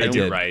Imperium.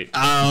 You're right.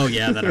 Oh,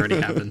 yeah, that already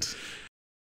happened.